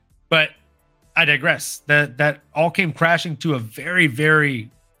 But I digress. That all came crashing to a very,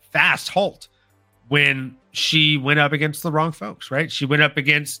 very fast halt when she went up against the wrong folks, right? She went up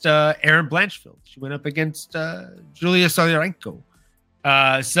against Aaron Blanchfield. She went up against Julia Soliarenko.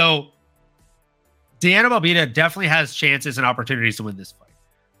 So Diana Belbita definitely has chances and opportunities to win this fight.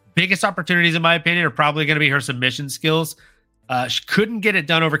 Biggest opportunities, in my opinion, are probably going to be her submission skills. She couldn't get it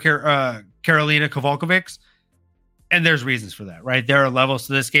done over Karolina Kowalkiewicz, and there's reasons for that, right? There are levels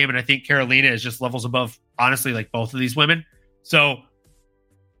to this game, and I think Karolina is just levels above, honestly, like both of these women. So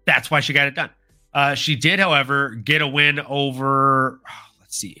that's why she got it done. She did, however, get a win over.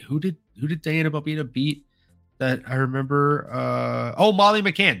 Let's see, who did Diana Belbita beat? That I remember. Molly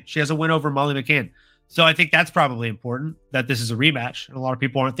McCann. She has a win over Molly McCann. So I think that's probably important that this is a rematch, and a lot of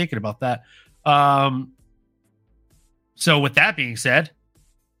people aren't thinking about that. So with that being said,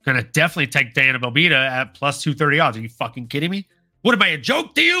 gonna definitely take Diana Belbita at plus 230 odds. Are you fucking kidding me? What am I, a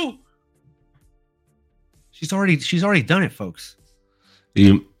joke to you? She's already done it, folks.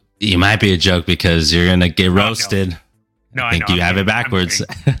 You might be a joke because you're gonna get roasted. No, I think you have it backwards.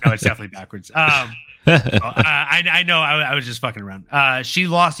 No, it's definitely backwards. I know. I was just fucking around. She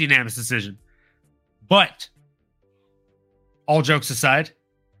lost unanimous decision. But all jokes aside,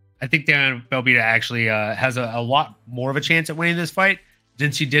 I think Diana Belbita actually has a lot more of a chance at winning this fight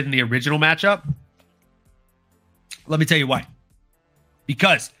than she did in the original matchup. Let me tell you why.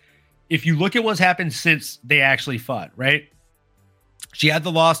 Because if you look at what's happened since they actually fought, right? She had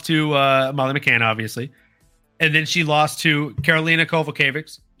the loss to Molly McCann, obviously. And then she lost to Karolina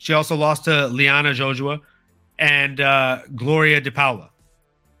Kowalkiewicz. She also lost to Liana Jojua and Gloria DePaula.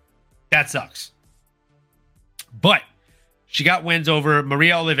 That sucks. But she got wins over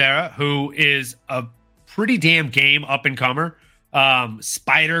Maria Oliveira, who is a pretty damn game up-and-comer.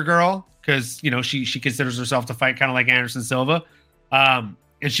 Spider Girl, because, she considers herself to fight kind of like Anderson Silva. And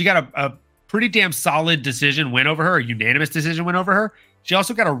she got a pretty damn solid decision win over her, a unanimous decision win over her. She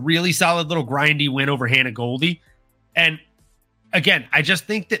also got a really solid little grindy win over Hannah Goldie. And again, I just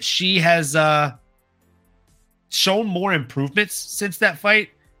think that she has shown more improvements since that fight.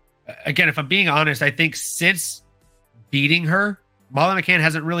 Again, if I'm being honest, I think since beating her, Molly McCann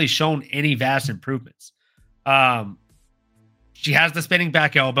hasn't really shown any vast improvements. She has the spinning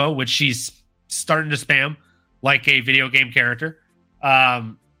back elbow, which she's starting to spam like a video game character.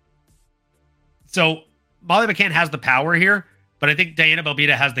 So Molly McCann has the power here, but I think Diana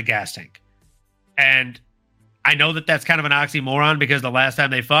Belbita has the gas tank. And I know that that's kind of an oxymoron because the last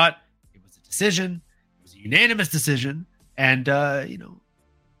time they fought, it was a decision. It was a unanimous decision. And,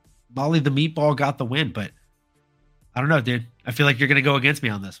 Molly the Meatball got the win, but I don't know, dude. I feel like you're going to go against me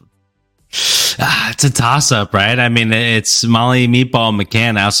on this one. It's a toss-up, right? I mean, it's Molly Meatball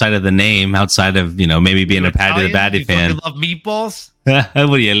McCann outside of the name, outside of, maybe being a Paddy the Baddy fan. You love meatballs?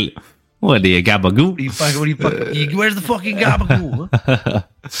 What do you gabagoo? Where's the fucking gabagoo? Huh?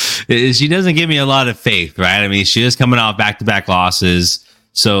 She doesn't give me a lot of faith, right? I mean, she is coming off back-to-back losses.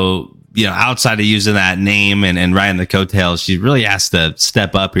 So, outside of using that name and riding the coattails, she really has to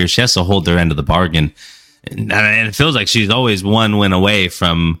step up here. She has to hold their end of the bargain. And it feels like she's always one win away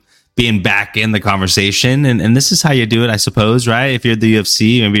from being back in the conversation. And this is how you do it, I suppose, right? If you're the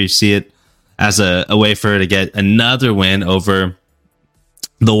UFC, maybe you see it as a way for her to get another win over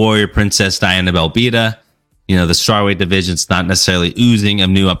the Warrior Princess Diana Belbita. The strawweight division's not necessarily oozing of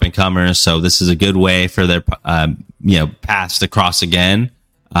new up-and-comers, so this is a good way for their paths to cross again.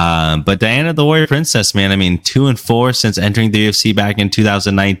 But Diana the Warrior Princess, man, I mean, 2-4 since entering the UFC back in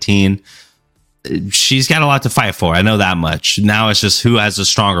 2019. She's got a lot to fight for. I know that much. Now it's just who has a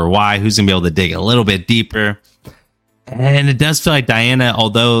stronger why, who's going to be able to dig a little bit deeper. And it does feel like Diana,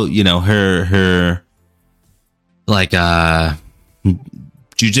 although, her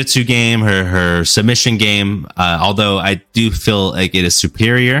jiu-jitsu game, her submission game, although I do feel like it is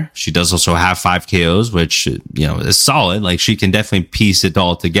superior. She does also have 5 KOs, which, is solid. Like, she can definitely piece it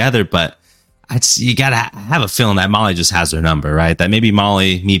all together, but you got to have a feeling that Molly just has her number, right? That maybe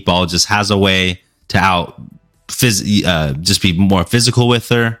Molly Meatball just has a way to just be more physical with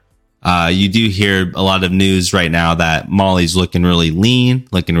her. You do hear a lot of news right now that Molly's looking really lean,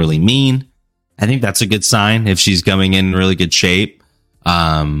 looking really mean. I think that's a good sign if she's coming in really good shape.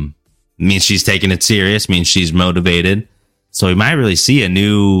 Means she's taking it serious, means she's motivated. So we might really see a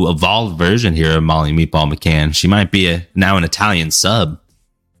new evolved version here of Molly Meatball McCann. She might be now an Italian sub.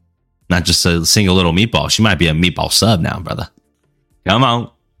 Not just a single little meatball. She might be a meatball sub now, brother. Come on.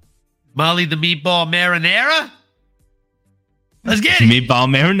 Molly the Meatball Marinara? Let's get it.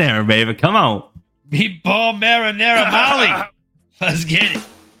 Meatball Marinara, baby. Come on. Meatball Marinara Molly. Let's get it.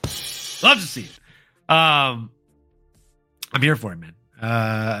 Love to see it. I'm here for it, man.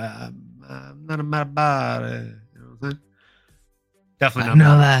 I'm not mad about it. You know what I'm saying? Definitely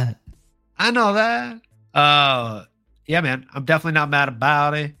not. I know that. Yeah, man. I'm definitely not mad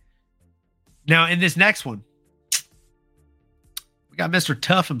about it. Now, in this next one, we got Mr.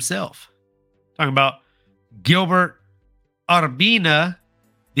 Tough himself. Talking about Gilbert Urbina,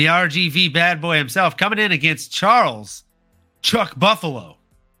 the RGV bad boy himself, coming in against Charles Chuck Buffalo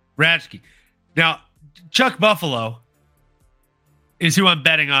Radke. Now, Chuck Buffalo is who I'm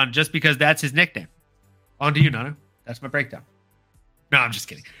betting on just because that's his nickname. On to you, Nano. That's my breakdown. No, I'm just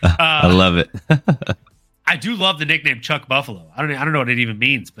kidding. I love it. I do love the nickname Chuck Buffalo. I don't know what it even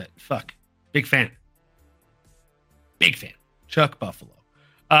means, but fuck. Big fan. Chuck Buffalo.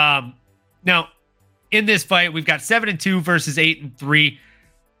 Now, in this fight, we've got 7-2 versus 8-3.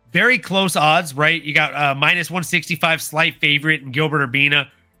 Very close odds, right? You got minus 165 slight favorite in Gilbert Urbina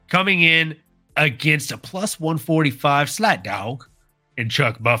coming in against a plus 145 slight dog in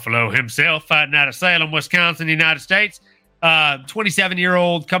Chuck Buffalo himself, fighting out of Salem, Wisconsin, United States.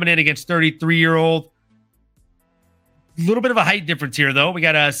 27-year-old coming in against 33-year-old. A little bit of a height difference here, though. We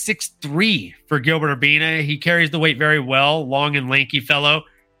got a 6'3" for Gilbert Urbina. He carries the weight very well. Long and lanky fellow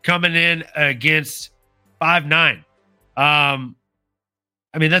coming in against 5'9". I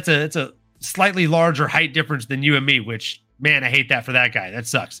mean, it's a slightly larger height difference than you and me, which, man, I hate that for that guy. That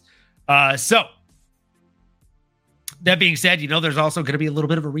sucks. So That being said, there's also going to be a little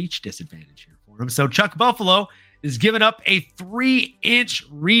bit of a reach disadvantage here for him. So Chuck Buffalo is giving up a 3-inch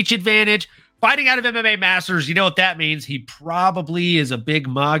reach advantage. Fighting out of MMA Masters, you know what that means. He probably is a big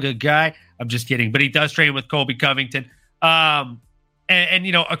MAGA guy. I'm just kidding, but he does train with Colby Covington. And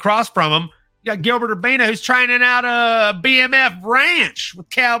across from him, you got Gilbert Urbina, who's training out a BMF ranch with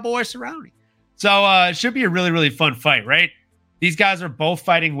Cowboy Cerrone. So it should be a really, really fun fight, right? These guys are both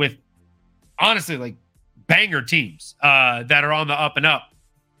fighting with, honestly, like banger teams that are on the up and up.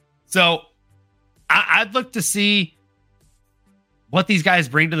 So I'd look to see what these guys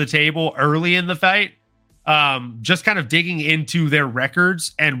bring to the table early in the fight. Just kind of digging into their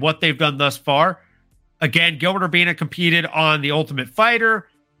records and what they've done thus far. Again, Gilbert Urbina competed on The Ultimate Fighter.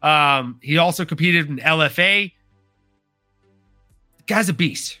 He also competed in LFA. The guy's a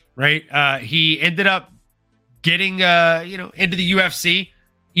beast, right? He ended up getting, into the UFC.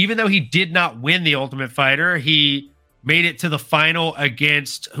 Even though he did not win The Ultimate Fighter, he made it to the final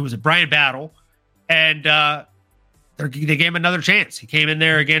against, Brian Battle. And they gave him another chance. He came in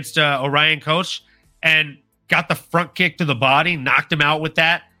there against Orion Coach and got the front kick to the body, knocked him out with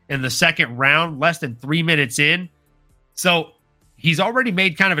that in the second round, less than 3 minutes in. So he's already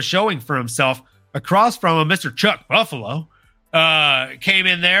made kind of a showing for himself. Across from him, Mr. Chuck Buffalo came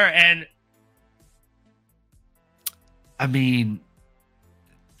in there, and I mean,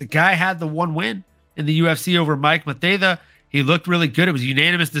 the guy had the one win in the UFC over Mike Mateda. He looked really good. It was a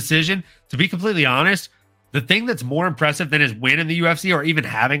unanimous decision. To be completely honest, the thing that's more impressive than his win in the UFC, or even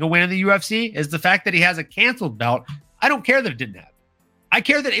having a win in the UFC, is the fact that he has a canceled bout. I don't care that it didn't happen. I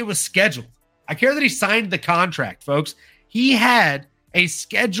care that it was scheduled. I care that he signed the contract, folks. He had a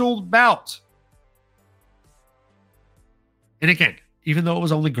scheduled bout. And again, even though it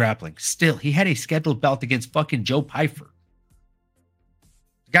was only grappling, still, he had a scheduled bout against fucking Joe Pyfer.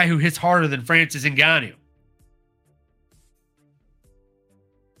 The guy who hits harder than Francis Ngannou.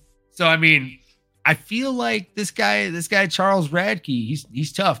 So, I mean, I feel like this guy Charles Radke,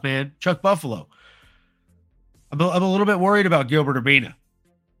 he's tough, man. Chuck Buffalo. I'm a little bit worried about Gilbert Urbina.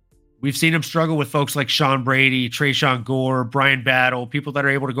 We've seen him struggle with folks like Sean Brady, Trayshawn Gore, Brian Battle, people that are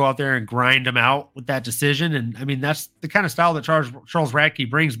able to go out there and grind him out with that decision. And I mean, that's the kind of style that Charles Radke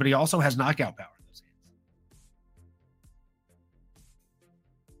brings, but he also has knockout power in those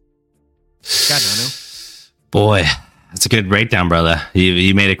hands. God, Nano. Boy, that's a good breakdown, brother.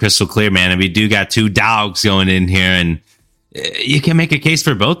 You made it crystal clear, man. And we do got two dogs going in here, and you can make a case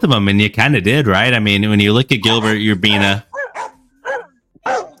for both of them, and you kind of did, right? I mean, when you look at Gilbert Urbina,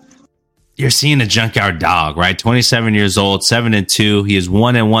 you're seeing a junkyard dog, right? 27 years old, 7-2. He is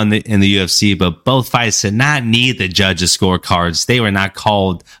 1-1 in the UFC, but both fights did not need the judges' scorecards. They were not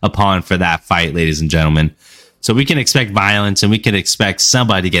called upon for that fight, ladies and gentlemen. So we can expect violence, and we can expect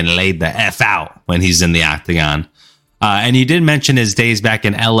somebody getting laid the F out when he's in the octagon. And you did mention his days back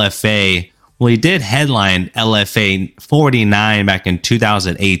in LFA. Well, he did headline LFA 49 back in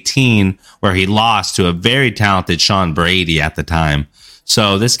 2018, where he lost to a very talented Sean Brady at the time.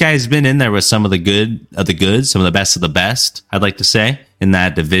 So this guy's been in there with some of the good of the good, some of the best, I'd like to say, in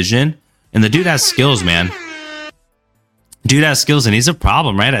that division. And the dude has skills, man. Dude has skills, and he's a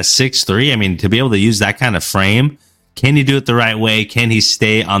problem, right? At 6'3", I mean, to be able to use that kind of frame, can he do it the right way? Can he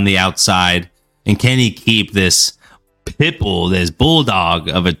stay on the outside? And can he keep this pitbull, this bulldog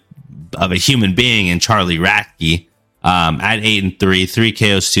of a human being in Charlie Radke at 8-3, 3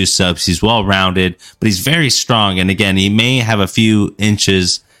 KOs, 2 subs? He's well-rounded, but he's very strong. And again, he may have a few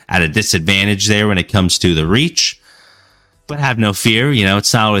inches at a disadvantage there when it comes to the reach. But have no fear,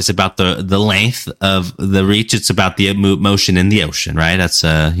 it's not always about the length of the reach. It's about the motion in the ocean, right? That's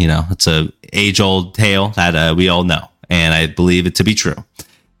it's a age-old tale that we all know, and I believe it to be true.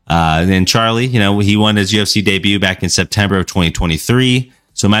 And Charlie, he won his UFC debut back in September of 2023.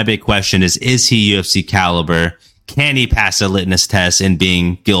 So my big question is he UFC caliber? Can he pass a litmus test in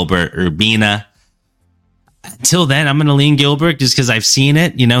being Gilbert Urbina? Until then, I'm going to lean Gilbert just because I've seen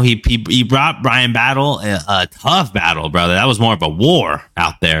it. He brought Brian Battle a tough battle, brother. That was more of a war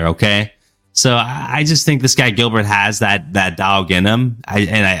out there, okay? So I just think this guy Gilbert has that dog in him.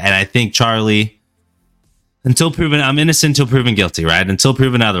 I think Charlie, I'm innocent until proven guilty, right? Until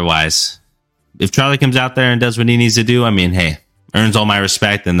proven otherwise. If Charlie comes out there and does what he needs to do, I mean, hey, earns all my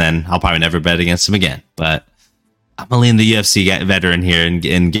respect, and then I'll probably never bet against him again. But I'm going to lean the UFC veteran here and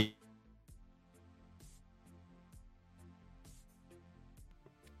get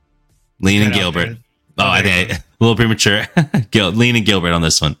leaning Gilbert. I think a little premature. Leaning Gilbert on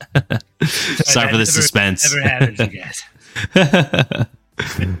this one. Sorry for the suspense. Never happens, you guys.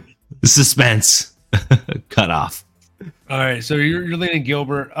 The suspense. Cut off. All right, so you're leaning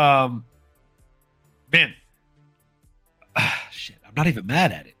Gilbert. Man, I'm not even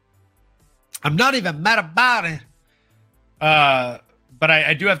mad at it. I'm not even mad about it. But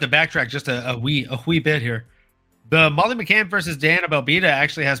I do have to backtrack just a wee bit here. The Molly McCann versus Diana Belbita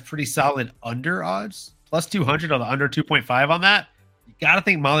actually has pretty solid under odds, plus 200 on the under 2.5 on that. You got to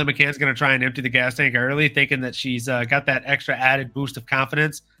think Molly McCann's going to try and empty the gas tank early, thinking that she's got that extra added boost of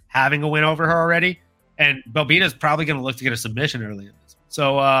confidence, having a win over her already. And Belbita's probably going to look to get a submission early in this one.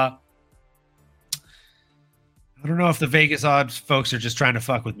 So I don't know if the Vegas odds folks are just trying to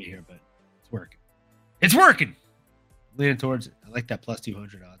fuck with me here, but it's working. It's working. Leaning towards it. I like that plus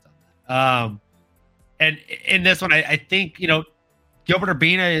 200 odds on that. And in this one, I think, Gilbert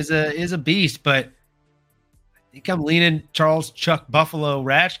Urbina is a beast, but I think I'm leaning Charles Chuck Buffalo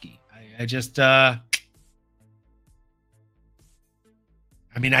Ratchke. I just I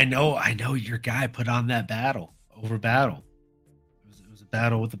know your guy put on that battle. It was a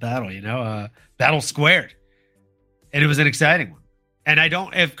battle with the battle, battle squared. And it was an exciting one.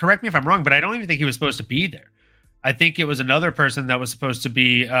 And correct me if I'm wrong, but I don't even think he was supposed to be there. I think it was another person that was supposed to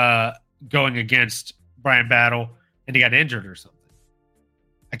be going against Brian Battle, and he got injured or something.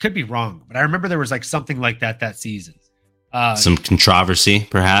 I could be wrong, but I remember there was like something like that season. Some controversy,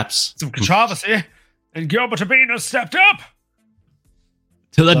 perhaps. Some controversy, and Gilbert Urbina stepped up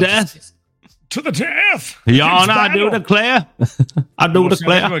to the death. To the death. Y'all, I do declare. I do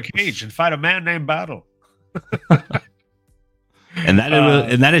declare. Into a cage and fight a man named Battle. and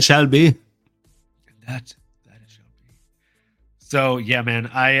that it shall be. That it shall be. So yeah, man,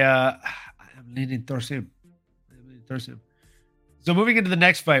 I'm leaning towards him. So moving into the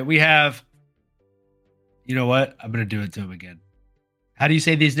next fight, we have. You know what? I'm gonna do it to him again. How do you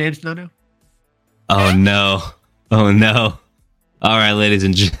say these names, Nano? Oh no! Oh no! All right, ladies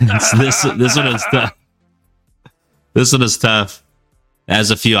and gents, this one is tough. This one is tough. It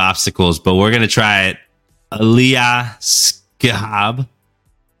has a few obstacles, but we're gonna try it. Aliyah Skab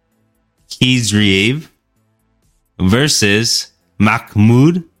Khizriev versus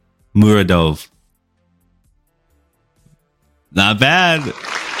Mahmoud Muradov. Not bad.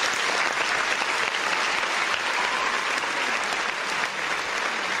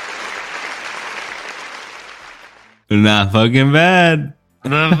 Not fucking bad.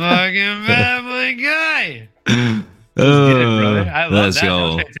 Not fucking bad, my guy. I love let's that.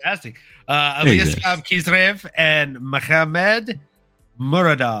 go. That was fantastic. Aliyah Skab Khizriev and Mohamed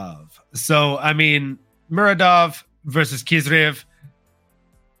Muradov. So, Muradov versus Khizriev.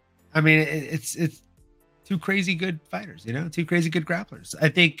 It's two crazy good fighters, two crazy good grapplers. I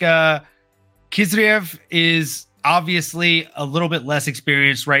think Khizriev is obviously a little bit less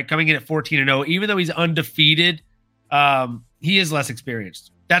experienced, right? Coming in at 14-0, even though he's undefeated, he is less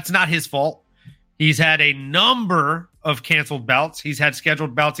experienced. That's not his fault. He's had a number of canceled bouts. He's had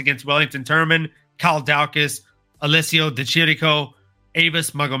scheduled bouts against Wellington Turman, Kyle Daukas, Alessio De Chirico,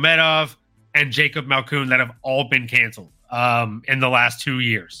 Abbas Magomedov, and Jacob Malkoun that have all been canceled in the last 2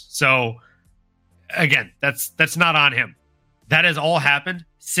 years. So again, that's not on him. That has all happened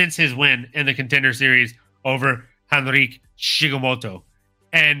since his win in the Contender Series over Henrik Shigemoto.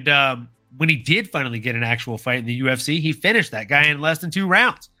 And when he did finally get an actual fight in the UFC, he finished that guy in less than 2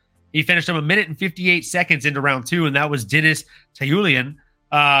 rounds. He finished him 1 minute and 58 seconds into round 2, and that was Denis Tayulian.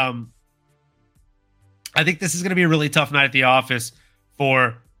 I think this is going to be a really tough night at the office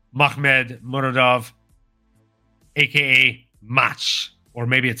for Mahmoud Muradov, a.k.a. Mach, or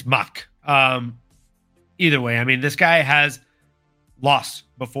maybe it's Mach. Either way, this guy has lost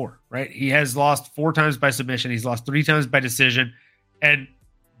before, right? He has lost 4 times by submission. He's lost 3 times by decision, and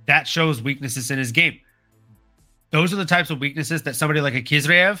that shows weaknesses in his game. Those are the types of weaknesses that somebody like a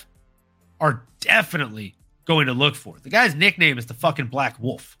Khizriev are definitely going to look for. The guy's nickname is the fucking Black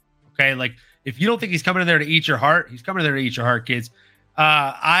Wolf. Okay, like if you don't think he's coming in there to eat your heart, he's coming in there to eat your heart, kids.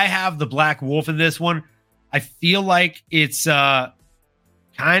 I have the Black Wolf in this one. I feel like it's kind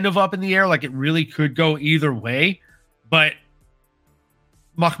of up in the air, like it really could go either way. But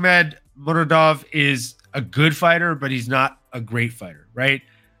Mahmoud Muradov is a good fighter, but he's not a great fighter, right?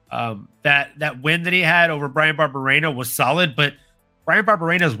 That win that he had over Brian Barberena was solid, but Brian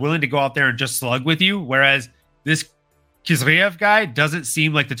Barberena is willing to go out there and just slug with you, whereas this Khizriev guy doesn't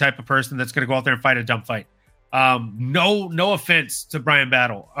seem like the type of person that's going to go out there and fight a dumb fight. No offense to Brian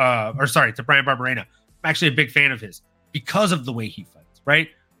Barberena. I'm actually a big fan of his because of the way he fights, right?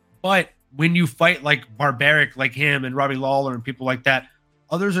 But when you fight like barbaric, like him and Robbie Lawler and people like that,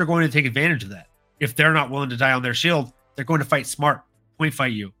 others are going to take advantage of that. If they're not willing to die on their shield, they're going to fight smart, point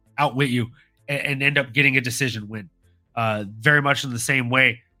fight you, outwit you, and end up getting a decision win. Very much in the same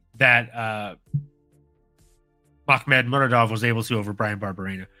way that Mahmoud Muradov was able to over Brian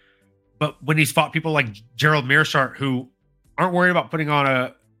Barberena. But when he's fought people like Gerald Meerschaert, who aren't worried about putting on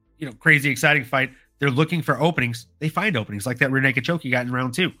a crazy exciting fight. They're looking for openings. They find openings like that Rene Kachoki got in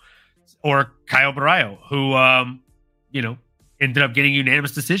round 2, or Caio Barraio, who ended up getting a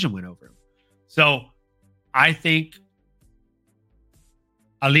unanimous decision win over him. So I think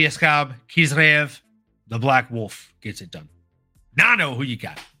Aliaskhab, Kisreev, the Black Wolf gets it done. Nano, who you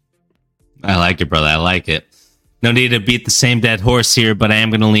got? I like it, brother. I like it. No need to beat the same dead horse here, but I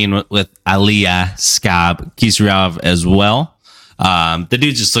am going to lean with Aliaskhab Kisreev as well. The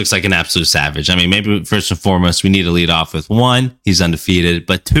dude just looks like an absolute savage. I mean, maybe first and foremost, we need to lead off with 1, he's undefeated,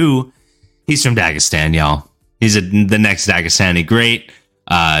 but 2, he's from Dagestan, y'all. He's the next Dagestani great.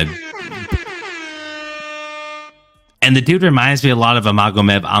 And the dude reminds me a lot of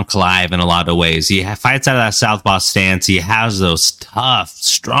Magomed Ankalaev in a lot of ways. He fights out of that southpaw stance. He has those tough,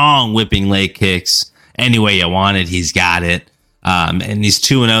 strong whipping leg kicks. Any way you want it, he's got it. And he's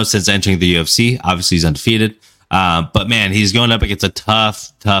 2-0 since entering the UFC. Obviously, he's undefeated. But man, he's going up against a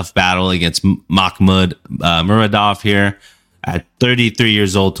tough battle against Mahmoud Muradov here. At 33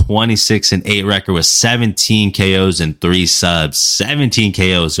 years old, 26-8 record with 17 KOs and 3 subs. 17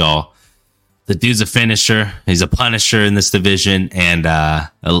 KOs, y'all. The dude's a finisher. He's a punisher in this division, and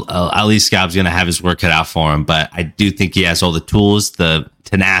Aliaskhab going to have his work cut out for him. But I do think he has all the tools, the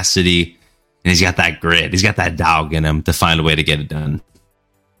tenacity, and he's got that grit. He's got that dog in him to find a way to get it done.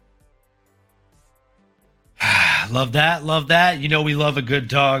 Love that. Love that. You know we love a good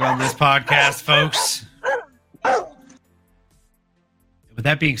dog on this podcast, folks. With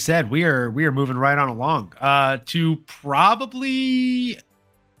that being said, we are moving right on along to probably...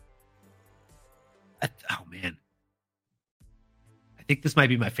 Oh, man. I think this might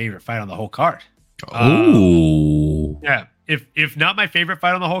be my favorite fight on the whole card. Oh. Yeah. If not my favorite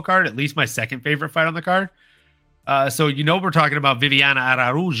fight on the whole card, at least my second favorite fight on the card. So, we're talking about Viviana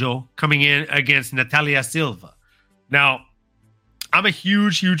Araujo coming in against Natalia Silva. Now, I'm a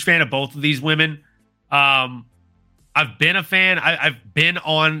huge fan of both of these women. I've been a fan. I've been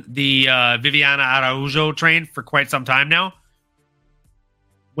on the Viviana Araujo train for quite some time now.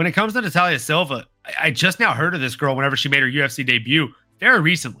 When it comes to Natalia Silva, I just now heard of this girl whenever she made her UFC debut very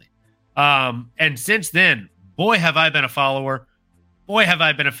recently. And since then, boy, have I been a follower. Boy, have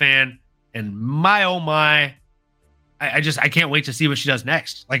I been a fan. And my, oh my, I can't wait to see what she does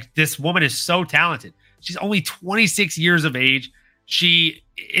next. Like, this woman is so talented. She's only 26 years of age. She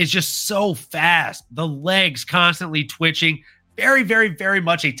is just so fast. The legs constantly twitching. Very, very, very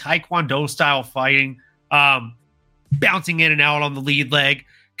much a Taekwondo style fighting. Bouncing in and out on the lead leg.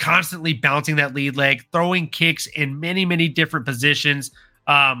 Constantly bouncing that lead leg. Throwing kicks in many, many different positions.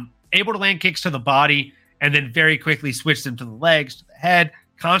 Able to land kicks to the body. And then very quickly switch them to the legs, to the head.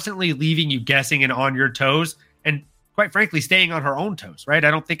 Constantly leaving you guessing and on your toes. And quite frankly, staying on her own toes, right?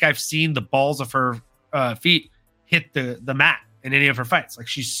 I don't think I've seen the balls of her feet hit the mat in any of her fights. Like,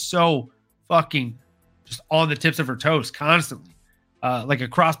 she's so fucking just on the tips of her toes constantly. Like a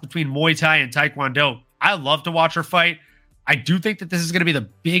cross between Muay Thai and Taekwondo. I love to watch her fight. I do think that this is going to be the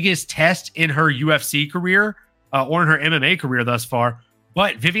biggest test in her UFC career or in her MMA career thus far.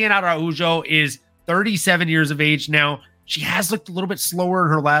 But Viviana Araujo is 37 years of age now. She has looked a little bit slower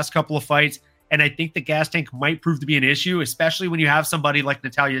in her last couple of fights. And I think the gas tank might prove to be an issue, especially when you have somebody like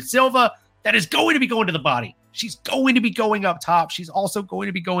Natalia Silva that is going to be going to the body. She's going to be going up top. She's also going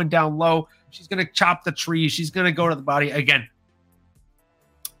to be going down low. She's going to chop the tree. She's going to go to the body. Again,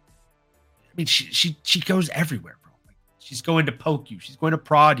 I mean, she goes everywhere, bro. Like, she's going to poke you. She's going to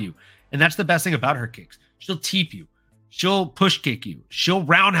prod you. And that's the best thing about her kicks. She'll teep you. She'll push kick you. She'll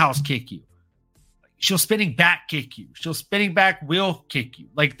roundhouse kick you. She'll spinning back kick you. She'll spinning back wheel kick you.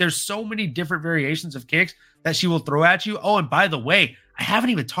 Like, there's so many different variations of kicks that she will throw at you. Oh, and by the way, I haven't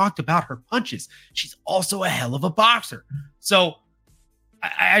even talked about her punches. She's also a hell of a boxer. So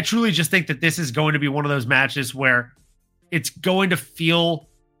I truly just think that this is going to be one of those matches where it's going to feel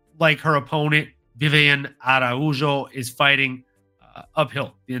like her opponent, Vivian Araujo, is fighting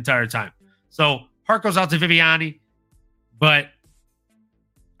uphill the entire time. So heart goes out to Viviani, but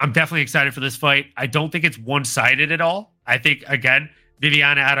I'm definitely excited for this fight. I don't think it's one-sided at all. I think, again,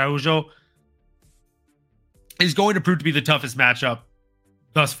 Viviana Araujo is going to prove to be the toughest matchup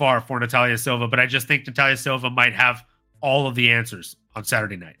thus far for Natalia Silva, but I just think Natalia Silva might have all of the answers on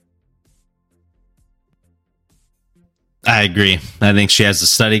Saturday night. I agree. I think she has the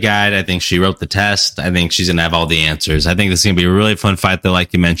study guide. I think she wrote the test. I think she's going to have all the answers. I think this is going to be a really fun fight, though,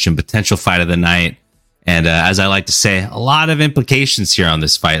 like you mentioned, potential fight of the night. And as I like to say, a lot of implications here on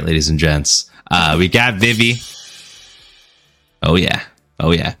this fight, ladies and gents. We got Vivi. Oh, yeah.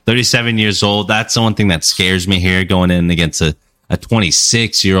 37 years old. That's the one thing that scares me here, going in against a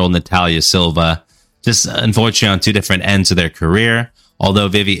 26-year-old Natalia Silva. just unfortunately on two different ends of their career. Although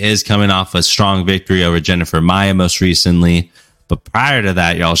Vivi is coming off a strong victory over Jennifer Maia most recently. But prior to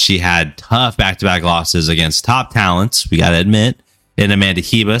that, y'all, she had tough back-to-back losses against top talents, we got to admit, in Amanda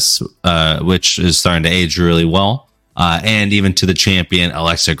Hebus, which is starting to age really well, and even to the champion,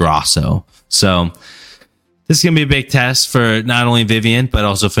 Alexa Grasso. So this is going to be a big test for not only Vivian, but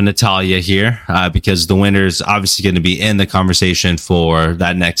also for Natalia here, because the winner is obviously going to be in the conversation for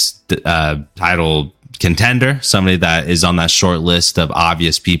that next title contender, somebody that is on that short list of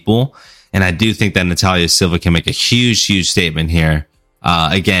obvious people. And I do think that Natalia Silva can make a huge, huge statement here.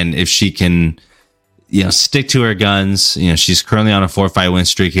 Again, if she can, stick to her guns, she's currently on a 4-fight win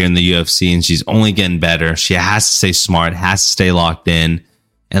streak here in the UFC, and she's only getting better. She has to stay smart, has to stay locked in.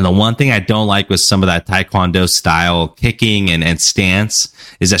 And the one thing I don't like with some of that Taekwondo style kicking and stance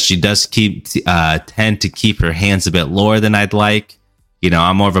is that she does tend to keep her hands a bit lower than I'd like.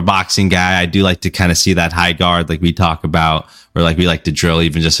 I'm more of a boxing guy. I do like to kind of see that high guard like we talk about, or like we like to drill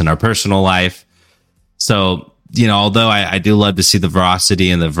even just in our personal life. So, although I do love to see the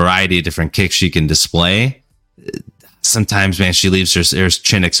veracity and the variety of different kicks she can display, sometimes, man, she leaves her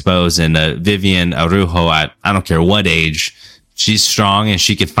chin exposed. And Vivian Araujo, at I don't care what age, she's strong and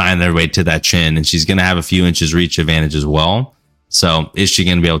she can find her way to that chin, and she's going to have a few inches reach advantage as well. So is she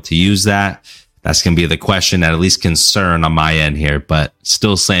going to be able to use that? That's going to be the question, at least concern on my end here, but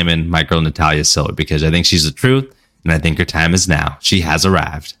still slamming my girl Natalia Silva because I think she's the truth, and I think her time is now. She has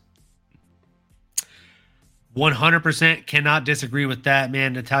arrived. 100% cannot disagree with that,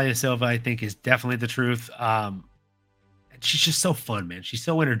 man. Natalia Silva, I think, is definitely the truth. She's just so fun, man. She's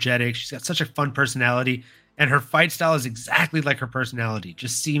so energetic. She's got such a fun personality, and her fight style is exactly like her personality,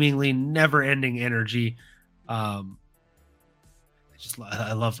 just seemingly never-ending energy. I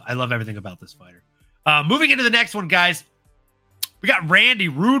love everything about this fighter. Moving into the next one, guys, we got Randy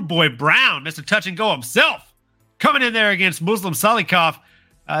Rude Boy Brown, Mr. Touch and Go himself, coming in there against Muslim Salikov.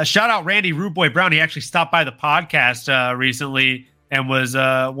 Shout out Randy Rude Boy Brown. He actually stopped by the podcast recently and was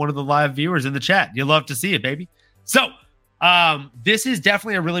one of the live viewers in the chat. You love to see it, baby. So this is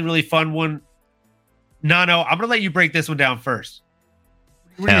definitely a really, really fun one. Nano, I'm going to let you break this one down first.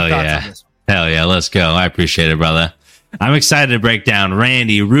 What are your thoughts on this one? Hell yeah, let's go. I appreciate it, brother. I'm excited to break down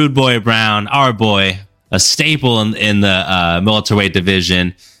Randy Rude Boy Brown, our boy, a staple in the welterweight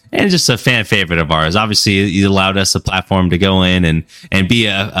division, and just a fan favorite of ours. Obviously, he allowed us a platform to go in and be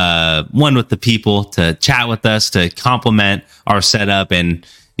a one with the people, to chat with us, to compliment our setup, and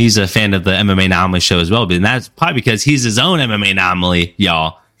he's a fan of the MMA Anomaly show as well. But that's probably because he's his own MMA Anomaly,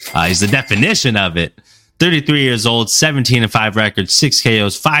 y'all. He's the definition of it. 33 years old, 17-5 record, 6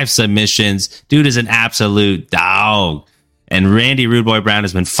 KOs, 5 submissions. Dude is an absolute dog. And Randy Rude Boy Brown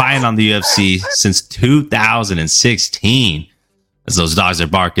has been fighting on the UFC since 2016. As those dogs are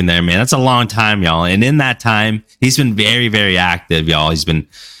barking there, man. That's a long time, y'all. And in that time, he's been very, very active, y'all. He's been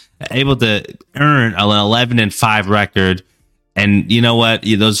able to earn an 11-5 record. And you know what?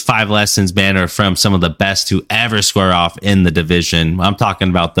 Those 5 lessons, man, are from some of the best to ever square off in the division. I'm talking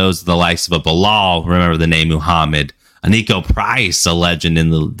about those, the likes of a Bilal, remember the name Muhammad, a Nico Price, a legend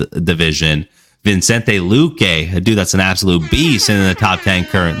in the division, Vincente Luque, a dude that's an absolute beast and in the top 10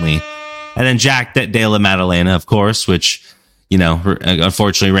 currently. And then Jack De La Maddalena, of course, which,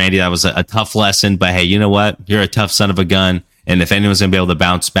 unfortunately, Randy, that was a tough lesson. But hey, you know what? You're a tough son of a gun. And if anyone's going to be able to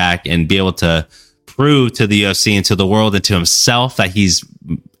bounce back and be able to prove to the UFC and to the world and to himself that he's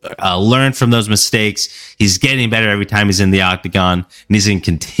learned from those mistakes, he's getting better every time he's in the octagon, and he's going to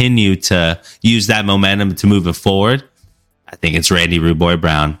continue to use that momentum to move it forward, I think it's Randy Rude Boy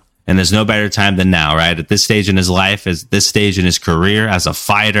Brown. And there's no better time than now, right? At this stage in his life, at this stage in his career as a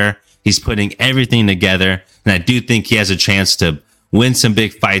fighter, he's putting everything together. And I do think he has a chance to win some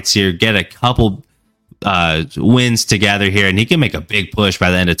big fights here, get a couple wins together here, and he can make a big push by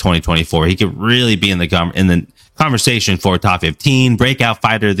the end of 2024. He could really be in the conversation for top 15, breakout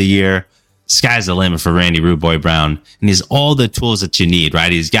fighter of the year. Sky's the limit for Randy Rude Boy Brown. And he's all the tools that you need,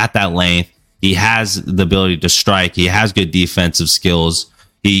 right? He's got that length. He has the ability to strike. He has good defensive skills.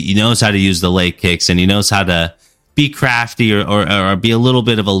 He knows how to use the leg kicks, and he knows how to be crafty or be a little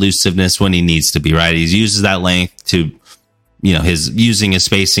bit of elusiveness when he needs to be, right? He uses that length to, using his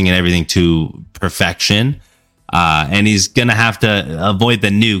spacing and everything to perfection. And he's going to have to avoid the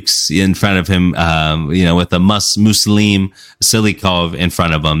nukes in front of him, with a Muslim Silikov in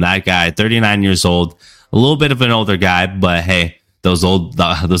front of him. That guy, 39 years old, a little bit of an older guy, but hey, those old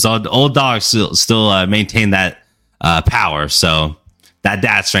dogs still maintain that power. So that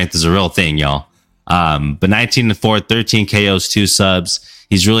dad strength is a real thing, y'all. But 19-4, 13 KOs, 2 subs.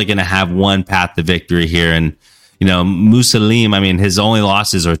 He's really going to have one path to victory here. And, Musalim, I mean, his only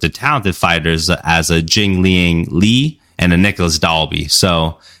losses are to talented fighters as a Jing Liang Lee and a Nicholas Dalby.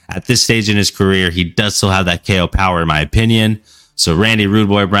 So at this stage in his career, he does still have that KO power, in my opinion. So Randy Rude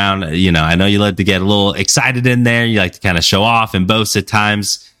Boy Brown, I know you like to get a little excited in there. You like to kind of show off and boast at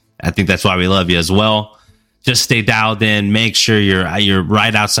times. I think that's why we love you as well. Just stay dialed in. Make sure you're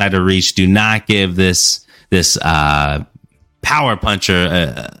right outside of reach. Do not give this power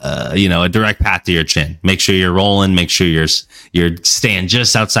puncher a direct path to your chin. Make sure you're rolling. Make sure you're staying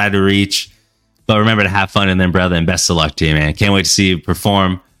just outside of reach. But remember to have fun in there, brother, and best of luck to you, man. Can't wait to see you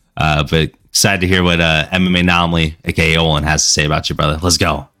perform. But excited to hear what MMA Anomaly, aka Olin, has to say about you, brother. Let's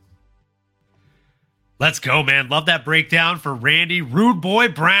go. Let's go, man. Love that breakdown for Randy Rude Boy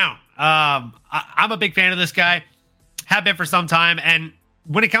Brown. I'm a big fan of this guy. Have been for some time. And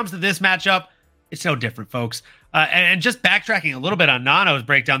when it comes to this matchup, it's no different, folks. And just backtracking a little bit on Nano's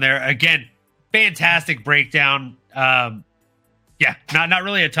breakdown there. Again, fantastic breakdown. Not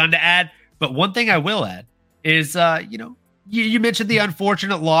really a ton to add. But one thing I will add is, you mentioned the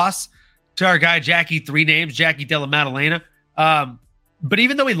unfortunate loss to our guy, Jackie Della Maddalena. But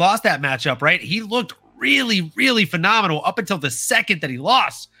even though he lost that matchup, right, he looked really, really phenomenal up until the second that he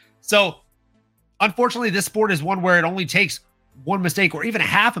lost. So, unfortunately, this sport is one where it only takes one mistake or even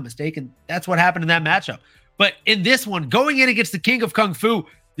half a mistake, and that's what happened in that matchup. But in this one, going in against the King of Kung Fu,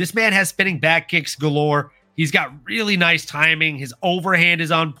 this man has spinning back kicks galore. He's got really nice timing. His overhand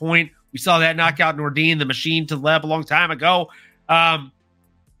is on point. We saw that knockout Nordine, the machine to Leb, a long time ago.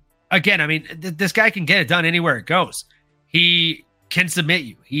 Again, I mean, this guy can get it done anywhere it goes. He can submit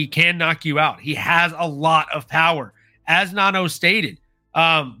you. He can knock you out. He has a lot of power. As Nano stated,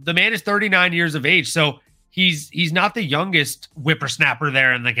 the man is 39 years of age, so he's not the youngest whippersnapper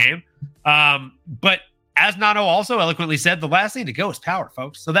there in the game. But as Nano also eloquently said, the last thing to go is power,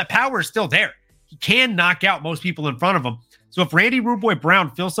 folks. So that power is still there. He can knock out most people in front of him. So if Randy Rude Boy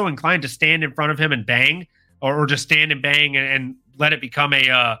Brown feels so inclined to stand in front of him and bang, or just stand and bang and let it become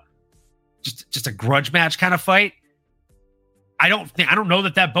a just a grudge match kind of fight, I don't know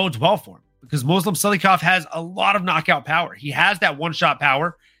that bodes well for him, because Muslim Salikov has a lot of knockout power. He has that one-shot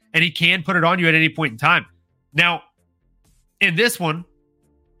power, and he can put it on you at any point in time. Now, in this one,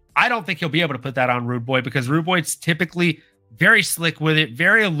 I don't think he'll be able to put that on Rude Boy, because Rude Boy's typically very slick with it,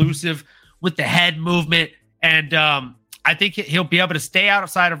 very elusive with the head movement, and I think he'll be able to stay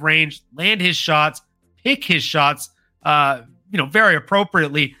outside of range, land his shots, pick his shots, very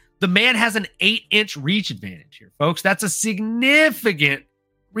appropriately. The man has an 8-inch reach advantage here, folks. That's a significant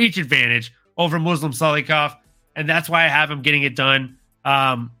reach advantage over Muslim Salikov, and that's why I have him getting it done.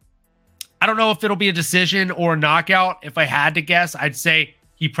 I don't know if it'll be a decision or a knockout. If I had to guess, I'd say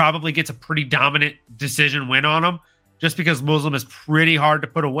he probably gets a pretty dominant decision win on him, just because Muslim is pretty hard to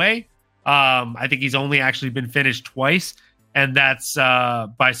put away. I think he's only actually been finished twice, and that's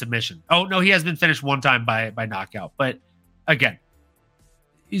by submission. Oh, no, he has been finished one time by knockout. But again,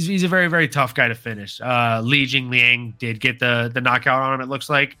 he's a very, very tough guy to finish. Li Jingliang did get the knockout on him, it looks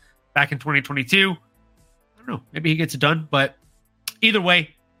like, back in 2022. I don't know. Maybe he gets it done. But either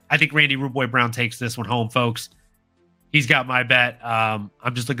way, I think Randy Rude Boy Brown takes this one home, folks. He's got my bet. I'm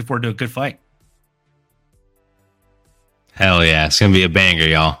just looking forward to a good fight. Hell yeah. It's going to be a banger,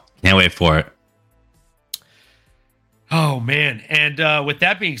 y'all. Can't wait for it. Oh, man. And with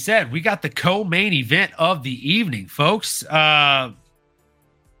that being said, we got the co-main event of the evening, folks. Hinato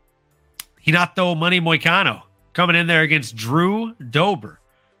Money Moicano coming in there against Drew Dober.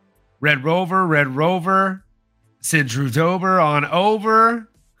 Red Rover. Send Drew Dober on over.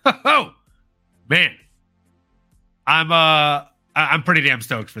 Oh, man. I'm pretty damn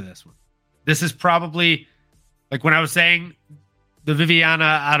stoked for this one. This is probably, like when I was saying, the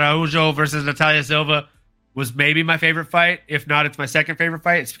Viviana Araujo versus Natalia Silva was maybe my favorite fight. If not, it's my second favorite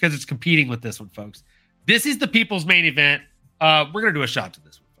fight. It's because it's competing with this one, folks. This is the people's main event. We're going to do a shot to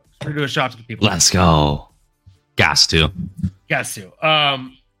this one, folks. We're going to do a shot to the people. Let's go. Gas to.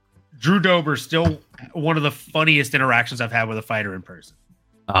 Drew Dober, still one of the funniest interactions I've had with a fighter in person.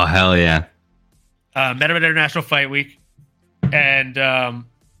 Oh, hell yeah. Met him at International Fight Week. And, God,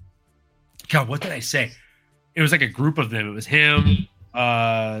 what did I say? It was like a group of them. It was him.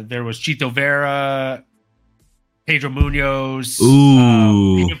 There was Chito Vera, Pedro Munoz.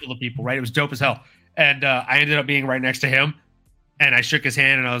 Ooh. A handful of people, right? It was dope as hell. And I ended up being right next to him. And I shook his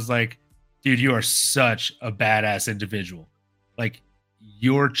hand and I was like, dude, you are such a badass individual. Like,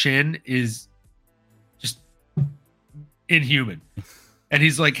 your chin is just inhuman. And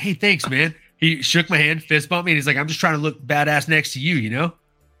he's like, hey, thanks, man. He shook my hand, fist bumped me, and he's like, I'm just trying to look badass next to you, you know?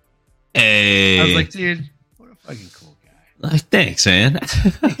 Hey. I was like, dude, what a fucking cool guy. Like, thanks, man.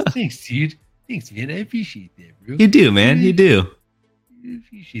 Thanks, dude. Thanks, man. I appreciate that, bro. You do, man. You do. I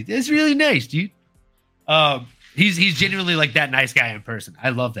appreciate that. That's really nice, dude. He's genuinely like that nice guy in person.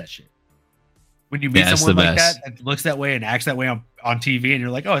 I love that shit. When you meet someone like that looks that way and acts that way on TV, and you're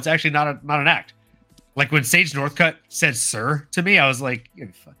like, oh, it's actually not an act. Like when Sage Northcutt said "sir" to me, I was like, you're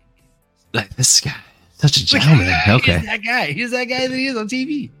fucking kidding. Like, this guy, such a gentleman. Okay, he's that guy. He's that guy that he is on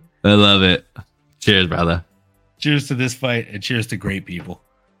TV. I love it. Cheers, brother. Cheers to this fight, and cheers to great people.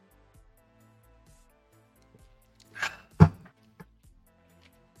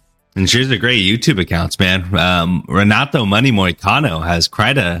 And cheers to great YouTube accounts, man. Renato Money Moicano has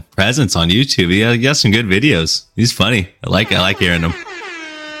quite a presence on YouTube. He has some good videos. He's funny. I like hearing him.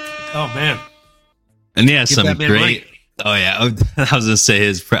 Oh man. And yeah, some great. Money. Oh yeah, I was gonna say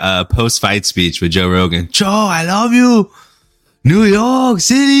his post-fight speech with Joe Rogan. Joe, I love you, New York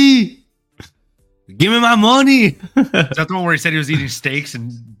City. Give me my money. Is that the one where he said he was eating steaks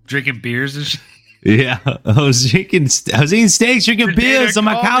and drinking beers and shit? Yeah, I was eating steaks, drinking beers on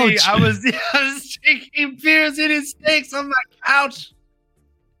my couch. I was drinking beers, eating steaks on my couch.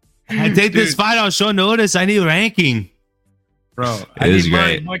 I take this fight on short notice. I need ranking. Bro, it is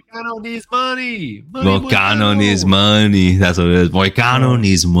great. Moicano needs money. Moicano needs money. That's what it is. Moicano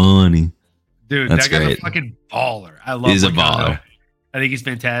needs money. Dude, that guy's a fucking baller. I love He's Moicano. A baller. I think he's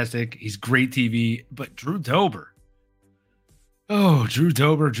fantastic. He's great TV. But Drew Dober. Oh, Drew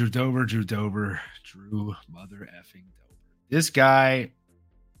Dober. Drew mother effing Dober. This guy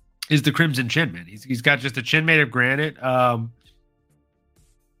is the Crimson Chin, man. He's got just a chin made of granite.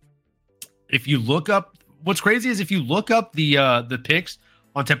 If you look up, what's crazy is if you look up the picks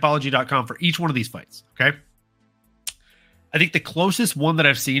on Topology.com for each one of these fights, okay? I think the closest one that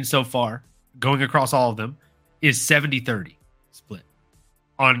I've seen so far, going across all of them, is 70-30 split.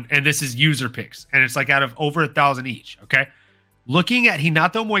 And this is user picks, and it's like out of over 1,000 each, okay? Looking at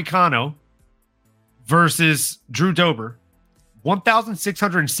Renato Moicano versus Drew Dober,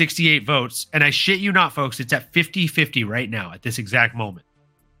 1,668 votes, and I shit you not, folks, it's at 50-50 right now at this exact moment.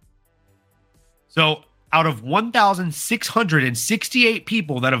 So out of 1,668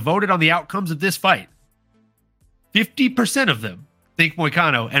 people that have voted on the outcomes of this fight, 50% of them think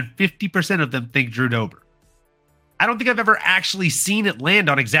Moicano and 50% of them think Drew Dober. I don't think I've ever actually seen it land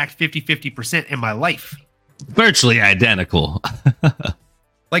on exact 50% in my life. Virtually identical.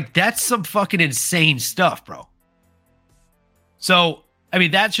 Like, that's some fucking insane stuff, bro. So, I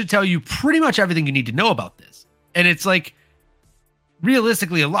mean, that should tell you pretty much everything you need to know about this. And it's like,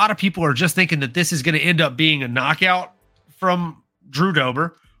 realistically, a lot of people are just thinking that this is going to end up being a knockout from Drew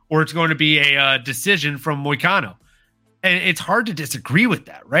Dober, or it's going to be a decision from Moicano. And it's hard to disagree with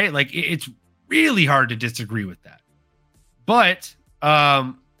that, right? Like, it's really hard to disagree with that. But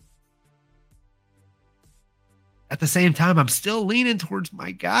at the same time, I'm still leaning towards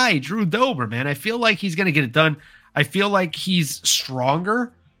my guy, Drew Dober, man. I feel like he's going to get it done. I feel like he's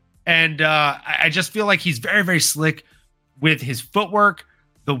stronger. And I just feel like he's very, very slick with his footwork,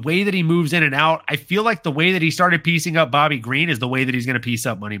 the way that he moves in and out. I feel like the way that he started piecing up Bobby Green is the way that he's going to piece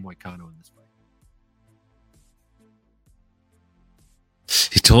up Money Moicano in this fight.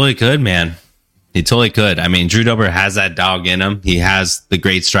 He totally could, man. He totally could. I mean, Drew Dober has that dog in him. He has the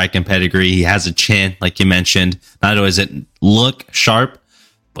great striking pedigree. He has a chin, like you mentioned. Not only does it look sharp,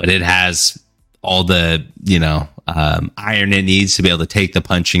 but it has all the, iron it needs to be able to take the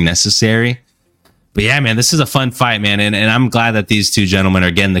punching necessary. But yeah, man, this is a fun fight, man. And I'm glad that these two gentlemen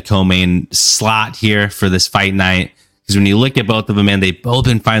are getting the co-main slot here for this fight night. Because when you look at both of them, man, they've both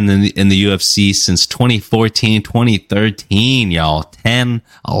been fighting in the UFC since 2014, 2013, y'all. 10,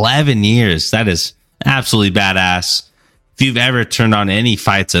 11 years. That is absolutely badass. If you've ever turned on any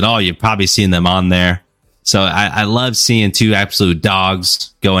fights at all, you've probably seen them on there. So I love seeing two absolute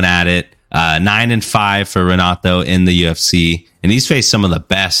dogs going at it. 9-5 for Renato in the UFC. And he's faced some of the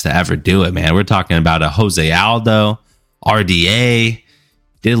best to ever do it, man. We're talking about a Jose Aldo, RDA,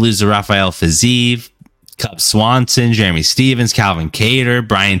 did lose to Rafael Fiziev, Cub Swanson, Jeremy Stevens, Calvin Kattar,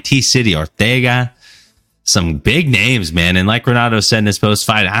 Brian T. City Ortega. Some big names, man. And like Renato said in his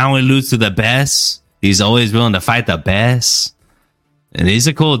post-fight, I only lose to the best. He's always willing to fight the best. And he's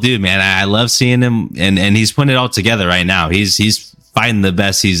a cool dude, man. I love seeing him. And he's putting it all together right now. He's fighting the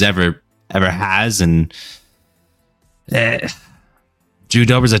best he's ever has. And Drew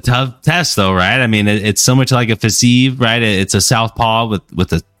Dober's a tough test, though, right? I mean, it's so much like a Fiziev, right? It's a southpaw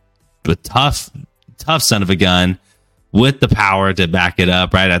with tough son of a gun with the power to back it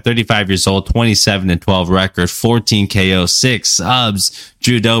up, right? At 35 years old, 27-12 record, 14 KO, 6 subs.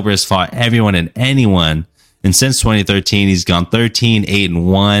 Drew Dober has fought everyone and anyone. And since 2013, he's gone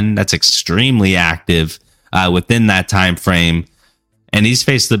 13-8-1. That's extremely active within that time frame. And he's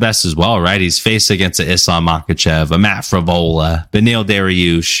faced the best as well, right? He's faced against a Islam Makhachev, a Matt Frevola, Beneil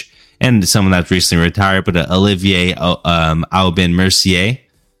Dariush, and someone that's recently retired, but Olivier Aubin Mercier,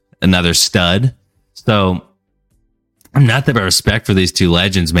 another stud. So I'm nothing but respect for these two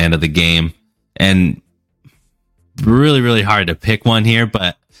legends, man, of the game. And really, really hard to pick one here,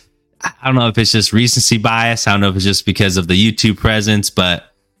 but I don't know if it's just recency bias. I don't know if it's just because of the YouTube presence,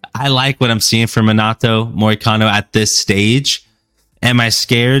 but I like what I'm seeing from Renato Moicano at this stage. Am I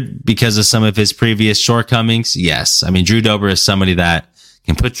scared because of some of his previous shortcomings? Yes. I mean, Drew Dober is somebody that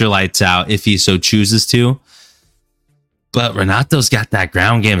can put your lights out if he so chooses to. But Renato's got that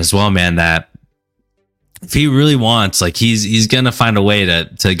ground game as well, man, that if he really wants, like he's going to find a way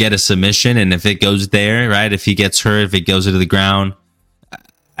to get a submission. And if it goes there, right, if he gets hurt, if it goes into the ground,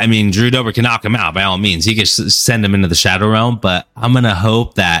 I mean, Drew Dober can knock him out by all means. He can send him into the shadow realm, but I'm going to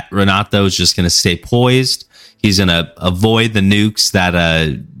hope that Renato is just going to stay poised. He's going to avoid the nukes that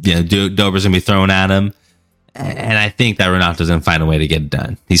Dober's going to be throwing at him. And I think that Renato's going to find a way to get it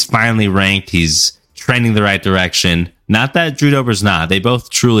done. He's finally ranked. He's trending the right direction. Not that Drew Dober's not. They both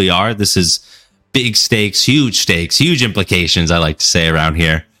truly are. This is big stakes, huge implications, I like to say around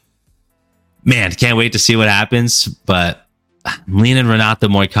here. Man, can't wait to see what happens. But I'm leaning Renato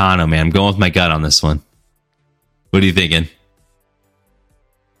Moicano, man. I'm going with my gut on this one. What are you thinking?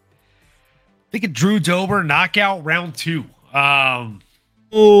 Thinking Drew Dober knockout round 2.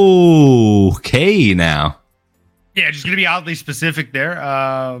 Okay, now. Yeah, just gonna be oddly specific there.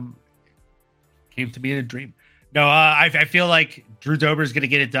 Came to me in a dream. No, I feel like Drew Dober is gonna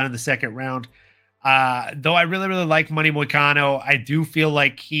get it done in the second round. Though I really, really like Money Moicano, I do feel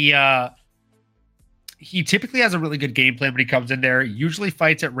like he typically has a really good game plan when he comes in there. Usually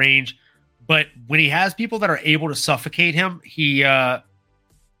fights at range, but when he has people that are able to suffocate him, he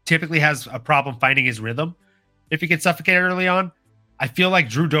typically has a problem finding his rhythm if he gets suffocated early on. I feel like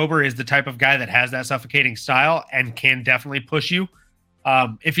Drew Dober is the type of guy that has that suffocating style and can definitely push you.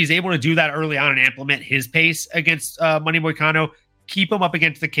 If he's able to do that early on and implement his pace against Money Moicano, keep him up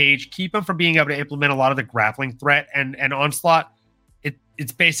against the cage, keep him from being able to implement a lot of the grappling threat and onslaught,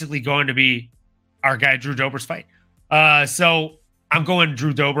 it's basically going to be our guy Drew Dober's fight. So I'm going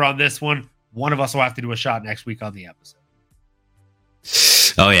Drew Dober on this one. One of us will have to do a shot next week on the episode.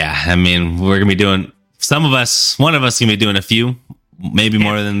 Oh, yeah. I mean, we're going to be doing, one of us going to be doing a few, maybe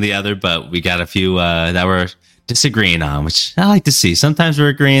more than the other, but we got a few that we're disagreeing on, which I like to see. Sometimes we're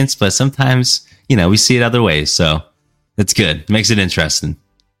agreeing, but sometimes, we see it other ways. So it's good. Makes it interesting.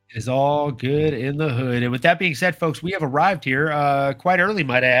 It is all good in the hood. And with that being said, folks, we have arrived here quite early,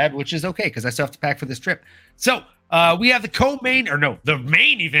 might I add, which is okay because I still have to pack for this trip. So we have the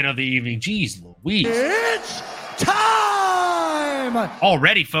main event of the evening. Jeez Louise. It's time!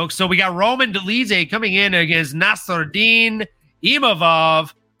 Already, folks. So we got Roman Dolidze coming in against Nassourdine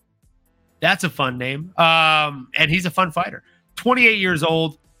Imavov. That's a fun name. And he's a fun fighter. 28 years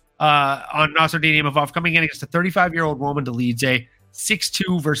old on Nassourdine Imavov, coming in against a 35-year-old Roman Dolidze.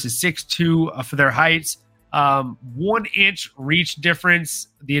 6'2" versus 6'2" for their heights. 1 inch reach difference.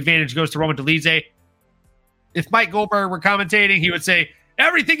 The advantage goes to Roman Dolidze. If Mike Goldberg were commentating, he would say,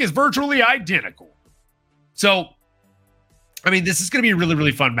 everything is virtually identical. So, I mean, this is going to be a really,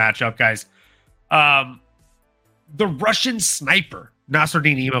 really fun matchup, guys. The Russian sniper,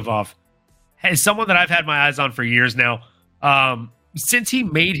 Nassourdine Imavov, is someone that I've had my eyes on for years now. Since he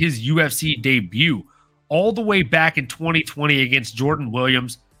made his UFC debut, all the way back in 2020 against Jordan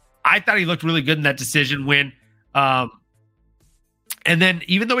Williams, I thought he looked really good in that decision win. And then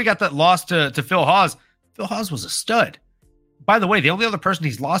even though he got that loss to Phil Hawes was a stud. By the way, the only other person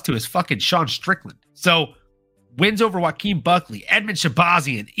he's lost to is fucking Sean Strickland. So wins over Joaquin Buckley, Edmund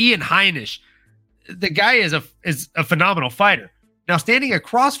Shabazian, Ian Heinisch. The guy is a phenomenal fighter. Now, standing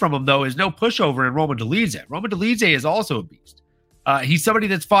across from him, though, is no pushover in Roman Dolidze. Roman Dolidze is also a beast. He's somebody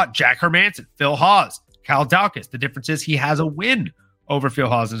that's fought Jack Hermanson, Phil Hawes, Kyle Daukaus. The difference is he has a win over Phil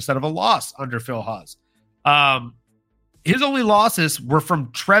Hawes instead of a loss under Phil Hawes. His only losses were from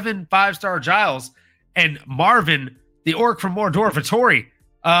Trevin 5-Star Giles and Marvin, the orc from Mordor Vittori.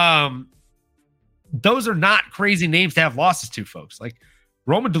 Those are not crazy names to have losses to, folks. Like,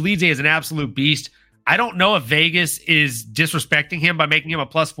 Roman Dolidze is an absolute beast. I don't know if Vegas is disrespecting him by making him a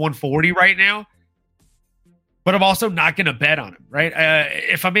plus 140 right now, but I'm also not going to bet on him, right?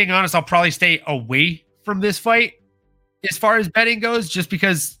 If I'm being honest, I'll probably stay away from this fight as far as betting goes, just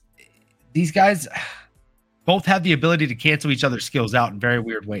because these guys both have the ability to cancel each other's skills out in very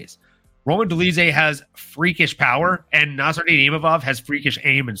weird ways. Roman Dolidze has freakish power, and Nassourdine Imavov has freakish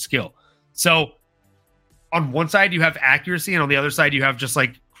aim and skill. So on one side, you have accuracy, and on the other side, you have just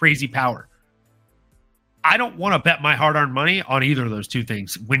like crazy power. I don't want to bet my hard-earned money on either of those two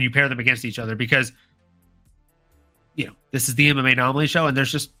things when you pair them against each other because, this is the MMA anomaly show, and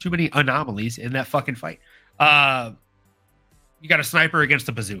there's just too many anomalies in that fucking fight. You got a sniper against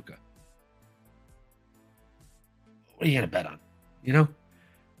a bazooka. What are you going to bet on?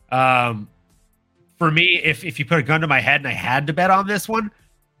 For me, if you put a gun to my head and I had to bet on this one,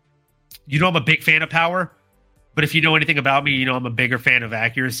 I'm a big fan of power. But if you know anything about me, I'm a bigger fan of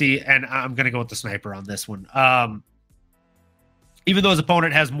accuracy, and I'm going to go with the sniper on this one. Even though his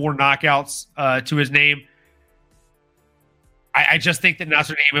opponent has more knockouts to his name, I just think that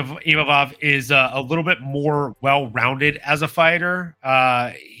Nasser Imavov is a little bit more well-rounded as a fighter.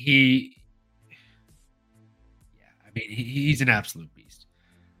 He's an absolute beast.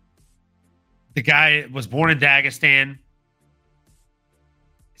 The guy was born in Dagestan,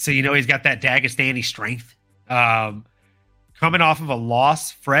 so he's got that Dagestani strength. Coming off of a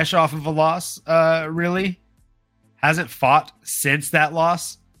loss, fresh off of a loss, really hasn't fought since that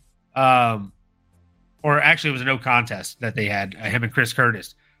loss. Or actually it was a no contest that they had, him and Chris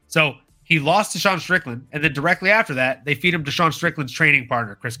Curtis. So he lost to Sean Strickland, and then directly after that, they feed him to Sean Strickland's training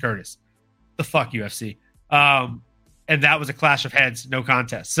partner, Chris Curtis. The fuck, UFC. And that was a clash of heads, no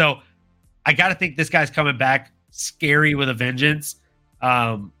contest. So I got to think this guy's coming back scary with a vengeance.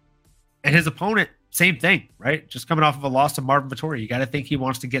 And his opponent, same thing, right? Just coming off of a loss to Marvin Vettori. You got to think he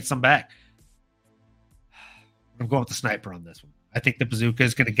wants to get some back. I'm going with the sniper on this one. I think the bazooka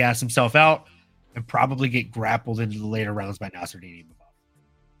is going to gas himself out and probably get grappled into the later rounds by Nasruddin Imavov.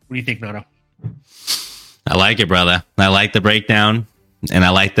 What do you think, Nato? I like it, brother. I like the breakdown, and I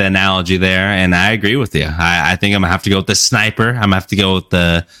like the analogy there, and I agree with you. I think I'm going to have to go with the sniper. I'm going to have to go with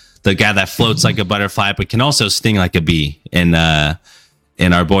the guy that floats like a butterfly but can also sting like a bee in our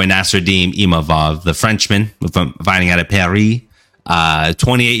boy Nasruddin Imavov, the Frenchman fighting out of Paris.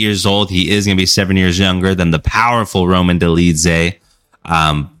 28 years old. He is going to be 7 years younger than the powerful Roman Dolidze.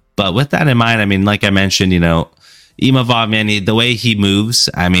 But with that in mind, like I mentioned, Imavov, man, the way he moves,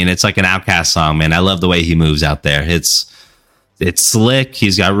 it's like an Outkast song, man. I love the way he moves out there. It's slick.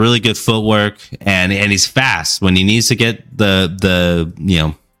 He's got really good footwork, and he's fast when he needs to get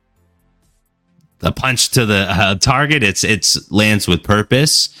the punch to the target. It's lands with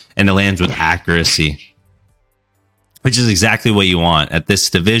purpose, and it lands with accuracy, which is exactly what you want at this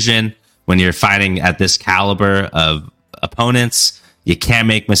division when you're fighting at this caliber of opponents. You can't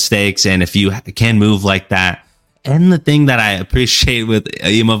make mistakes, and if you can move like that, and the thing that I appreciate with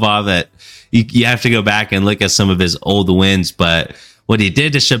Imavov, that you have to go back and look at some of his old wins, but what he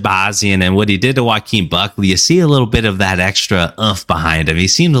did to Shabazian and what he did to Joaquin Buckley, you see a little bit of that extra oomph behind him. He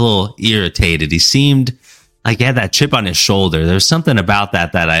seemed a little irritated. He seemed like he had that chip on his shoulder. There's something about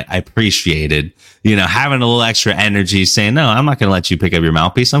that I appreciated. Having a little extra energy, saying, no, I'm not going to let you pick up your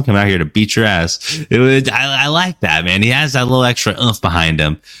mouthpiece. I'm coming out here to beat your ass. I like that, man. He has that little extra oomph behind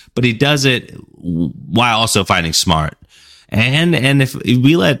him, but he does it while also fighting smart. And if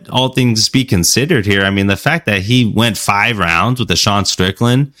we let all things be considered here, the fact that he went 5 rounds with the Sean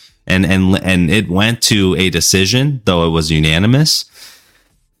Strickland and it went to a decision, though it was unanimous.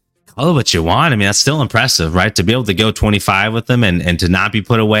 Call it what you want. That's still impressive, right? To be able to go 25 with them and to not be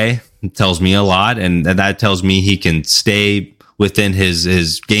put away tells me a lot. And that tells me he can stay within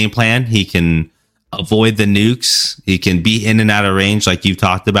his game plan. He can avoid the nukes. He can be in and out of range like you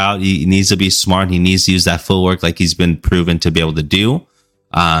talked about. He needs to be smart. He needs to use that footwork like he's been proven to be able to do.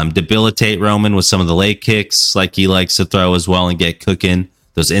 Debilitate Roman with some of the leg kicks like he likes to throw as well and get cooking.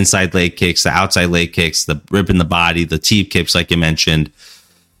 Those inside leg kicks, the outside leg kicks, the ripping the body, the teep kicks like you mentioned.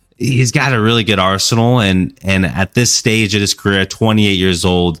 He's got a really good arsenal, and at this stage of his career, 28 years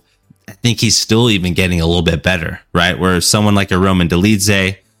old, I think he's still even getting a little bit better, right? Where someone like a Roman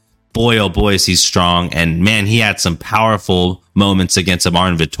Dolidze, boy, oh boy, is he strong. And man, he had some powerful moments against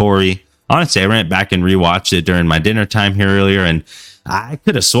Marvin Vettori. Honestly, I went back and rewatched it during my dinner time here earlier, and I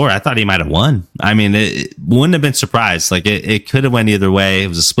could have swore I thought he might have won. It wouldn't have been surprised. Like it could have went either way. It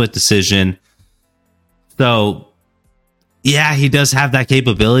was a split decision. So yeah, he does have that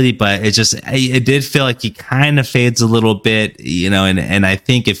capability, but it did feel like he kind of fades a little bit, and I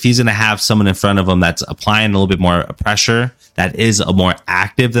think if he's going to have someone in front of him that's applying a little bit more pressure, that is a more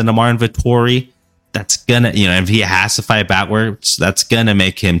active than a Marvin Vettori, that's going to, if he has to fight backwards, that's going to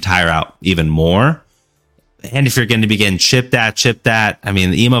make him tire out even more. And if you're going to be getting chipped at,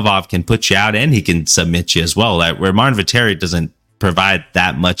 Imavov can put you out and he can submit you as well, where Marvin Vettori doesn't provide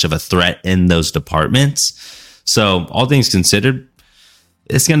that much of a threat in those departments. So all things considered,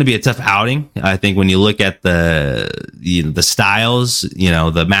 it's going to be a tough outing. I think when you look at the styles,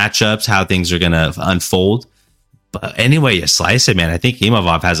 the matchups, how things are going to unfold. But anyway, you slice it, man. I think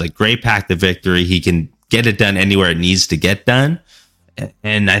Imavov has a great path to victory. He can get it done anywhere it needs to get done.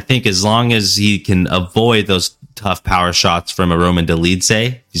 And I think as long as he can avoid those tough power shots from a Roman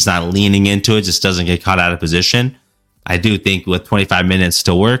Dolidze, he's not leaning into it, just doesn't get caught out of position. I do think with 25 minutes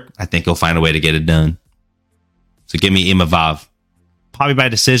to work, I think he'll find a way to get it done. So give me Imavov. Probably by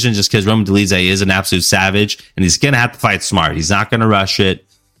decision, just because Roman Dolidze is an absolute savage, and he's going to have to fight smart. He's not going to rush it.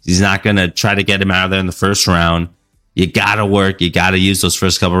 He's not going to try to get him out of there in the first round. You got to work. You got to use those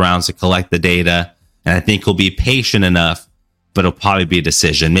first couple rounds to collect the data. And I think he'll be patient enough, but it'll probably be a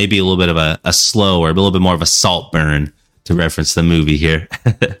decision. Maybe a little bit of a slow or a little bit more of a salt burn, to reference the movie here.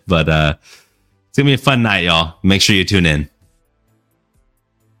 But it's going to be a fun night, y'all. Make sure you tune in.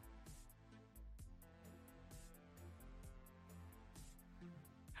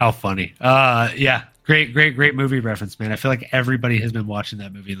 How funny. Yeah. Great movie reference, man. I feel like everybody has been watching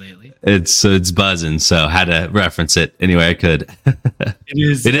that movie lately. It's buzzing, so had to reference it any way I could.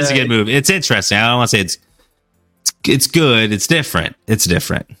 It is a good movie. It's interesting. I don't want to say it's good. It's different. It's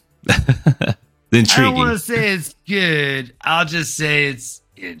different. Intriguing. I don't want to say it's good. I'll just say it's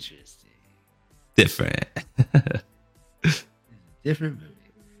interesting. Different. Different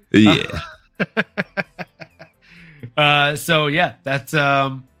movie. Yeah. So yeah, that's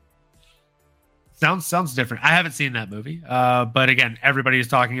sounds different. I haven't seen that movie, but again, everybody is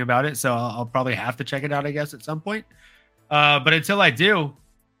talking about it, so I'll probably have to check it out, I guess, at some point. But until I do,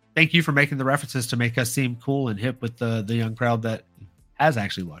 thank you for making the references to make us seem cool and hip with the young crowd that has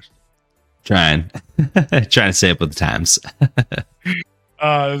actually watched it. Trying to stay up with the times.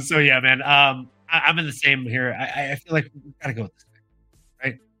 So yeah, man. I'm in the same here. I feel like we gotta go with the sniper,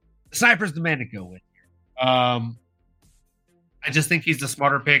 right? The sniper's the man to go with here. I just think he's the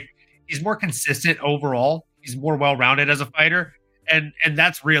smarter pick. He's more consistent overall. He's more well-rounded as a fighter, and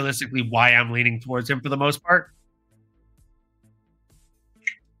that's realistically why I'm leaning towards him for the most part.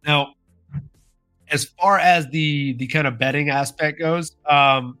 Now, as far as the kind of betting aspect goes,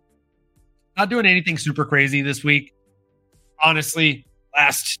 not doing anything super crazy this week. Honestly,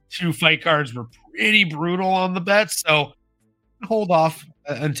 last two fight cards were pretty brutal on the bets, so hold off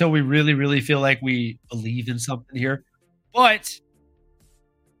until we really, really feel like we believe in something here. But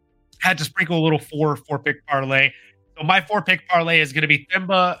had to sprinkle a little four pick parlay. So my 4-pick parlay is going to be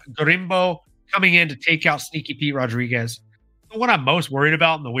Themba Gorimbo coming in to take out Sneaky Pete Rodriguez. The one I'm most worried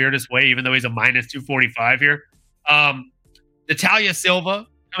about in the weirdest way, even though he's a minus 245 here. Natalia Silva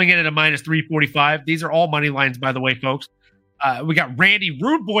coming in at a minus 345. These are all money lines, by the way, folks. We got Randy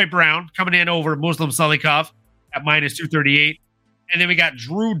Rude Boy Brown coming in over Muslim Salikov at minus 238. And then we got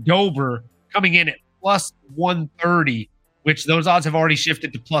Drew Dober coming in at plus 130, which those odds have already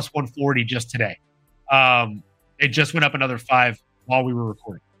shifted to plus 140 just today. It just went up another 5 while we were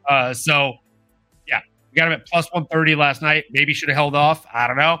recording. So, yeah, we got him at plus 130 last night. Maybe should have held off. I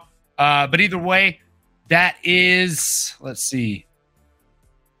don't know. But either way, that is, let's see,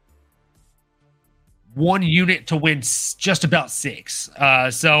 1 unit to win just about 6.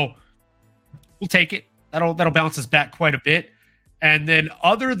 So we'll take it. That'll bounce us back quite a bit. And then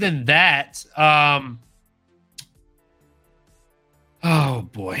other than that, oh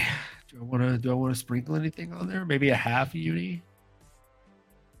boy, do I want to sprinkle anything on there? Maybe a half uni.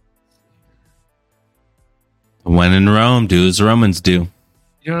 When in Rome, do as the Romans do.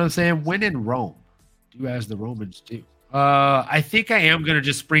 You know what I'm saying? When in Rome, do as the Romans do. I think I am going to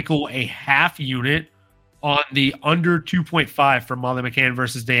just sprinkle a half unit on the under 2.5 for Molly McCann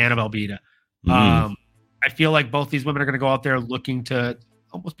versus Diana Belbita. I feel like both these women are going to go out there looking to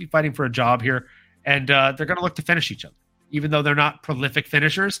almost be fighting for a job here, and they're going to look to finish each other. Even though they're not prolific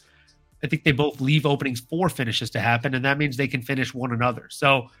finishers, I think they both leave openings for finishes to happen, and that means they can finish one another.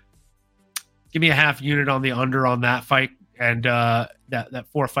 So give me a half unit on the under on that fight and that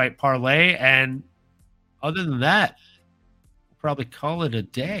 4-fight parlay. And other than that, we'll probably call it a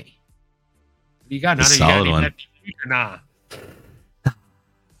day. What do you got? None of you got any bet or nah?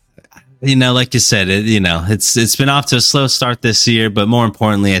 You know, like you said, it's been off to a slow start this year, but more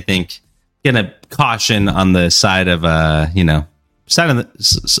importantly, I think gonna caution on the side of what am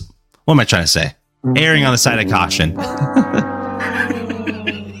I trying to say? Erring on the side of caution.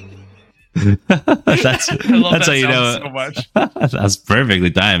 that's how you know so much. That's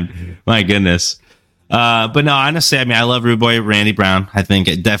perfectly timed. My goodness. But no, honestly, I mean, I love Rude Boy Randy Brown. I think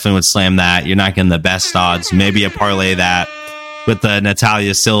it definitely would slam that. You're not getting the best odds. Maybe a parlay that with the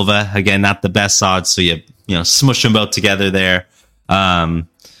Natalia Silva. Again, not the best odds, so you smush them both together there.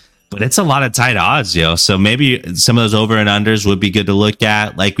 But it's a lot of tight odds, yo. So maybe some of those over and unders would be good to look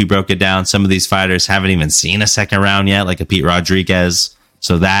at. Like we broke it down, some of these fighters haven't even seen a second round yet, like a Pete Rodriguez.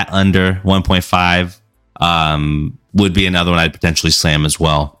 So that under 1.5 would be another one I'd potentially slam as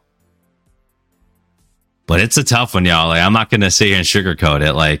well. But it's a tough one, y'all. Like, I'm not going to sit here and sugarcoat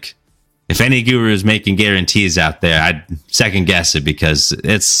it. Like, if any guru is making guarantees out there, I'd second guess it because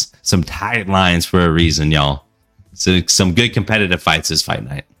it's some tight lines for a reason, y'all. So some good competitive fights this fight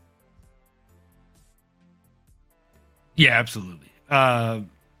night. Yeah, absolutely.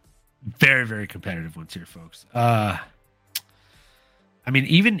 Very, very competitive ones here, folks. I mean,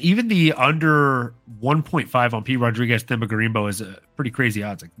 even the under 1.5 on P. Rodriguez Themba is a pretty crazy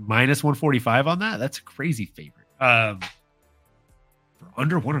odds. Like minus 145 on that. That's a crazy favorite. For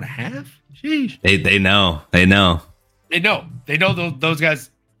under 1.5? Sheesh. They know. They know. They know those guys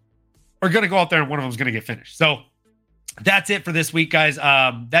are going to go out there and one of them is going to get finished. So that's it for this week, guys.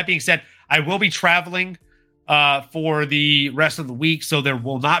 That being said, I will be traveling for the rest of the week, so there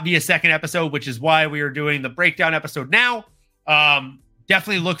will not be a second episode, which is why we are doing the breakdown episode now.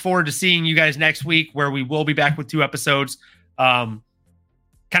 Definitely look forward to seeing you guys next week, where we will be back with 2 episodes. Kind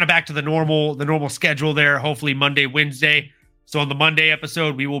of back to the normal schedule there. Hopefully Monday, Wednesday. So on the Monday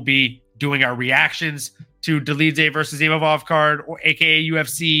episode, we will be doing our reactions to Dolidze versus Imavov card, or aka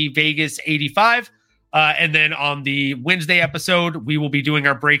UFC Vegas 85. And then on the Wednesday episode, we will be doing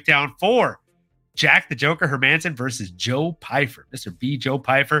our breakdown for Jack the Joker Hermanson versus Joe Pyfer, Mr. B. Joe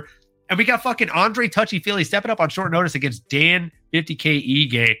Pyfer. And we got fucking Andre Touchy-Feely stepping up on short notice against Dan 50K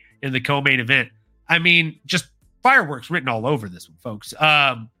Ige in the co-main event. I mean, just fireworks written all over this one, folks.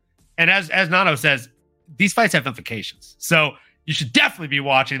 And as Nano says, these fights have implications. So you should definitely be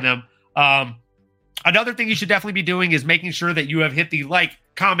watching them. Another thing you should definitely be doing is making sure that you have hit the like,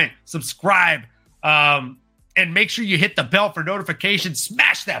 comment, subscribe, and make sure you hit the bell for notifications.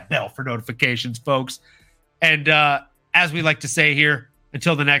 Smash that bell for notifications, folks. And as we like to say here,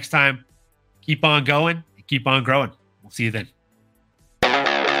 until the next time, keep on going and keep on growing. We'll see you then.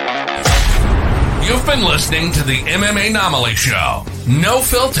 You've been listening to the MMA Anomaly Show. No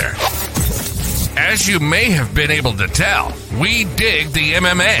filter. As you may have been able to tell, we dig the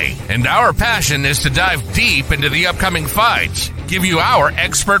MMA, and our passion is to dive deep into the upcoming fights, give you our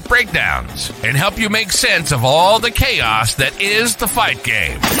expert breakdowns, and help you make sense of all the chaos that is the fight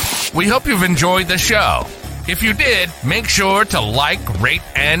game. We hope you've enjoyed the show. If you did, make sure to like, rate,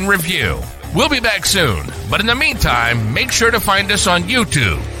 and review. We'll be back soon, but in the meantime, make sure to find us on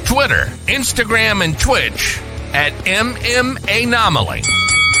YouTube, Twitter, Instagram, and Twitch at MMA Anomaly.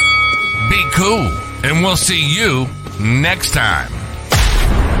 Be cool, and we'll see you next time.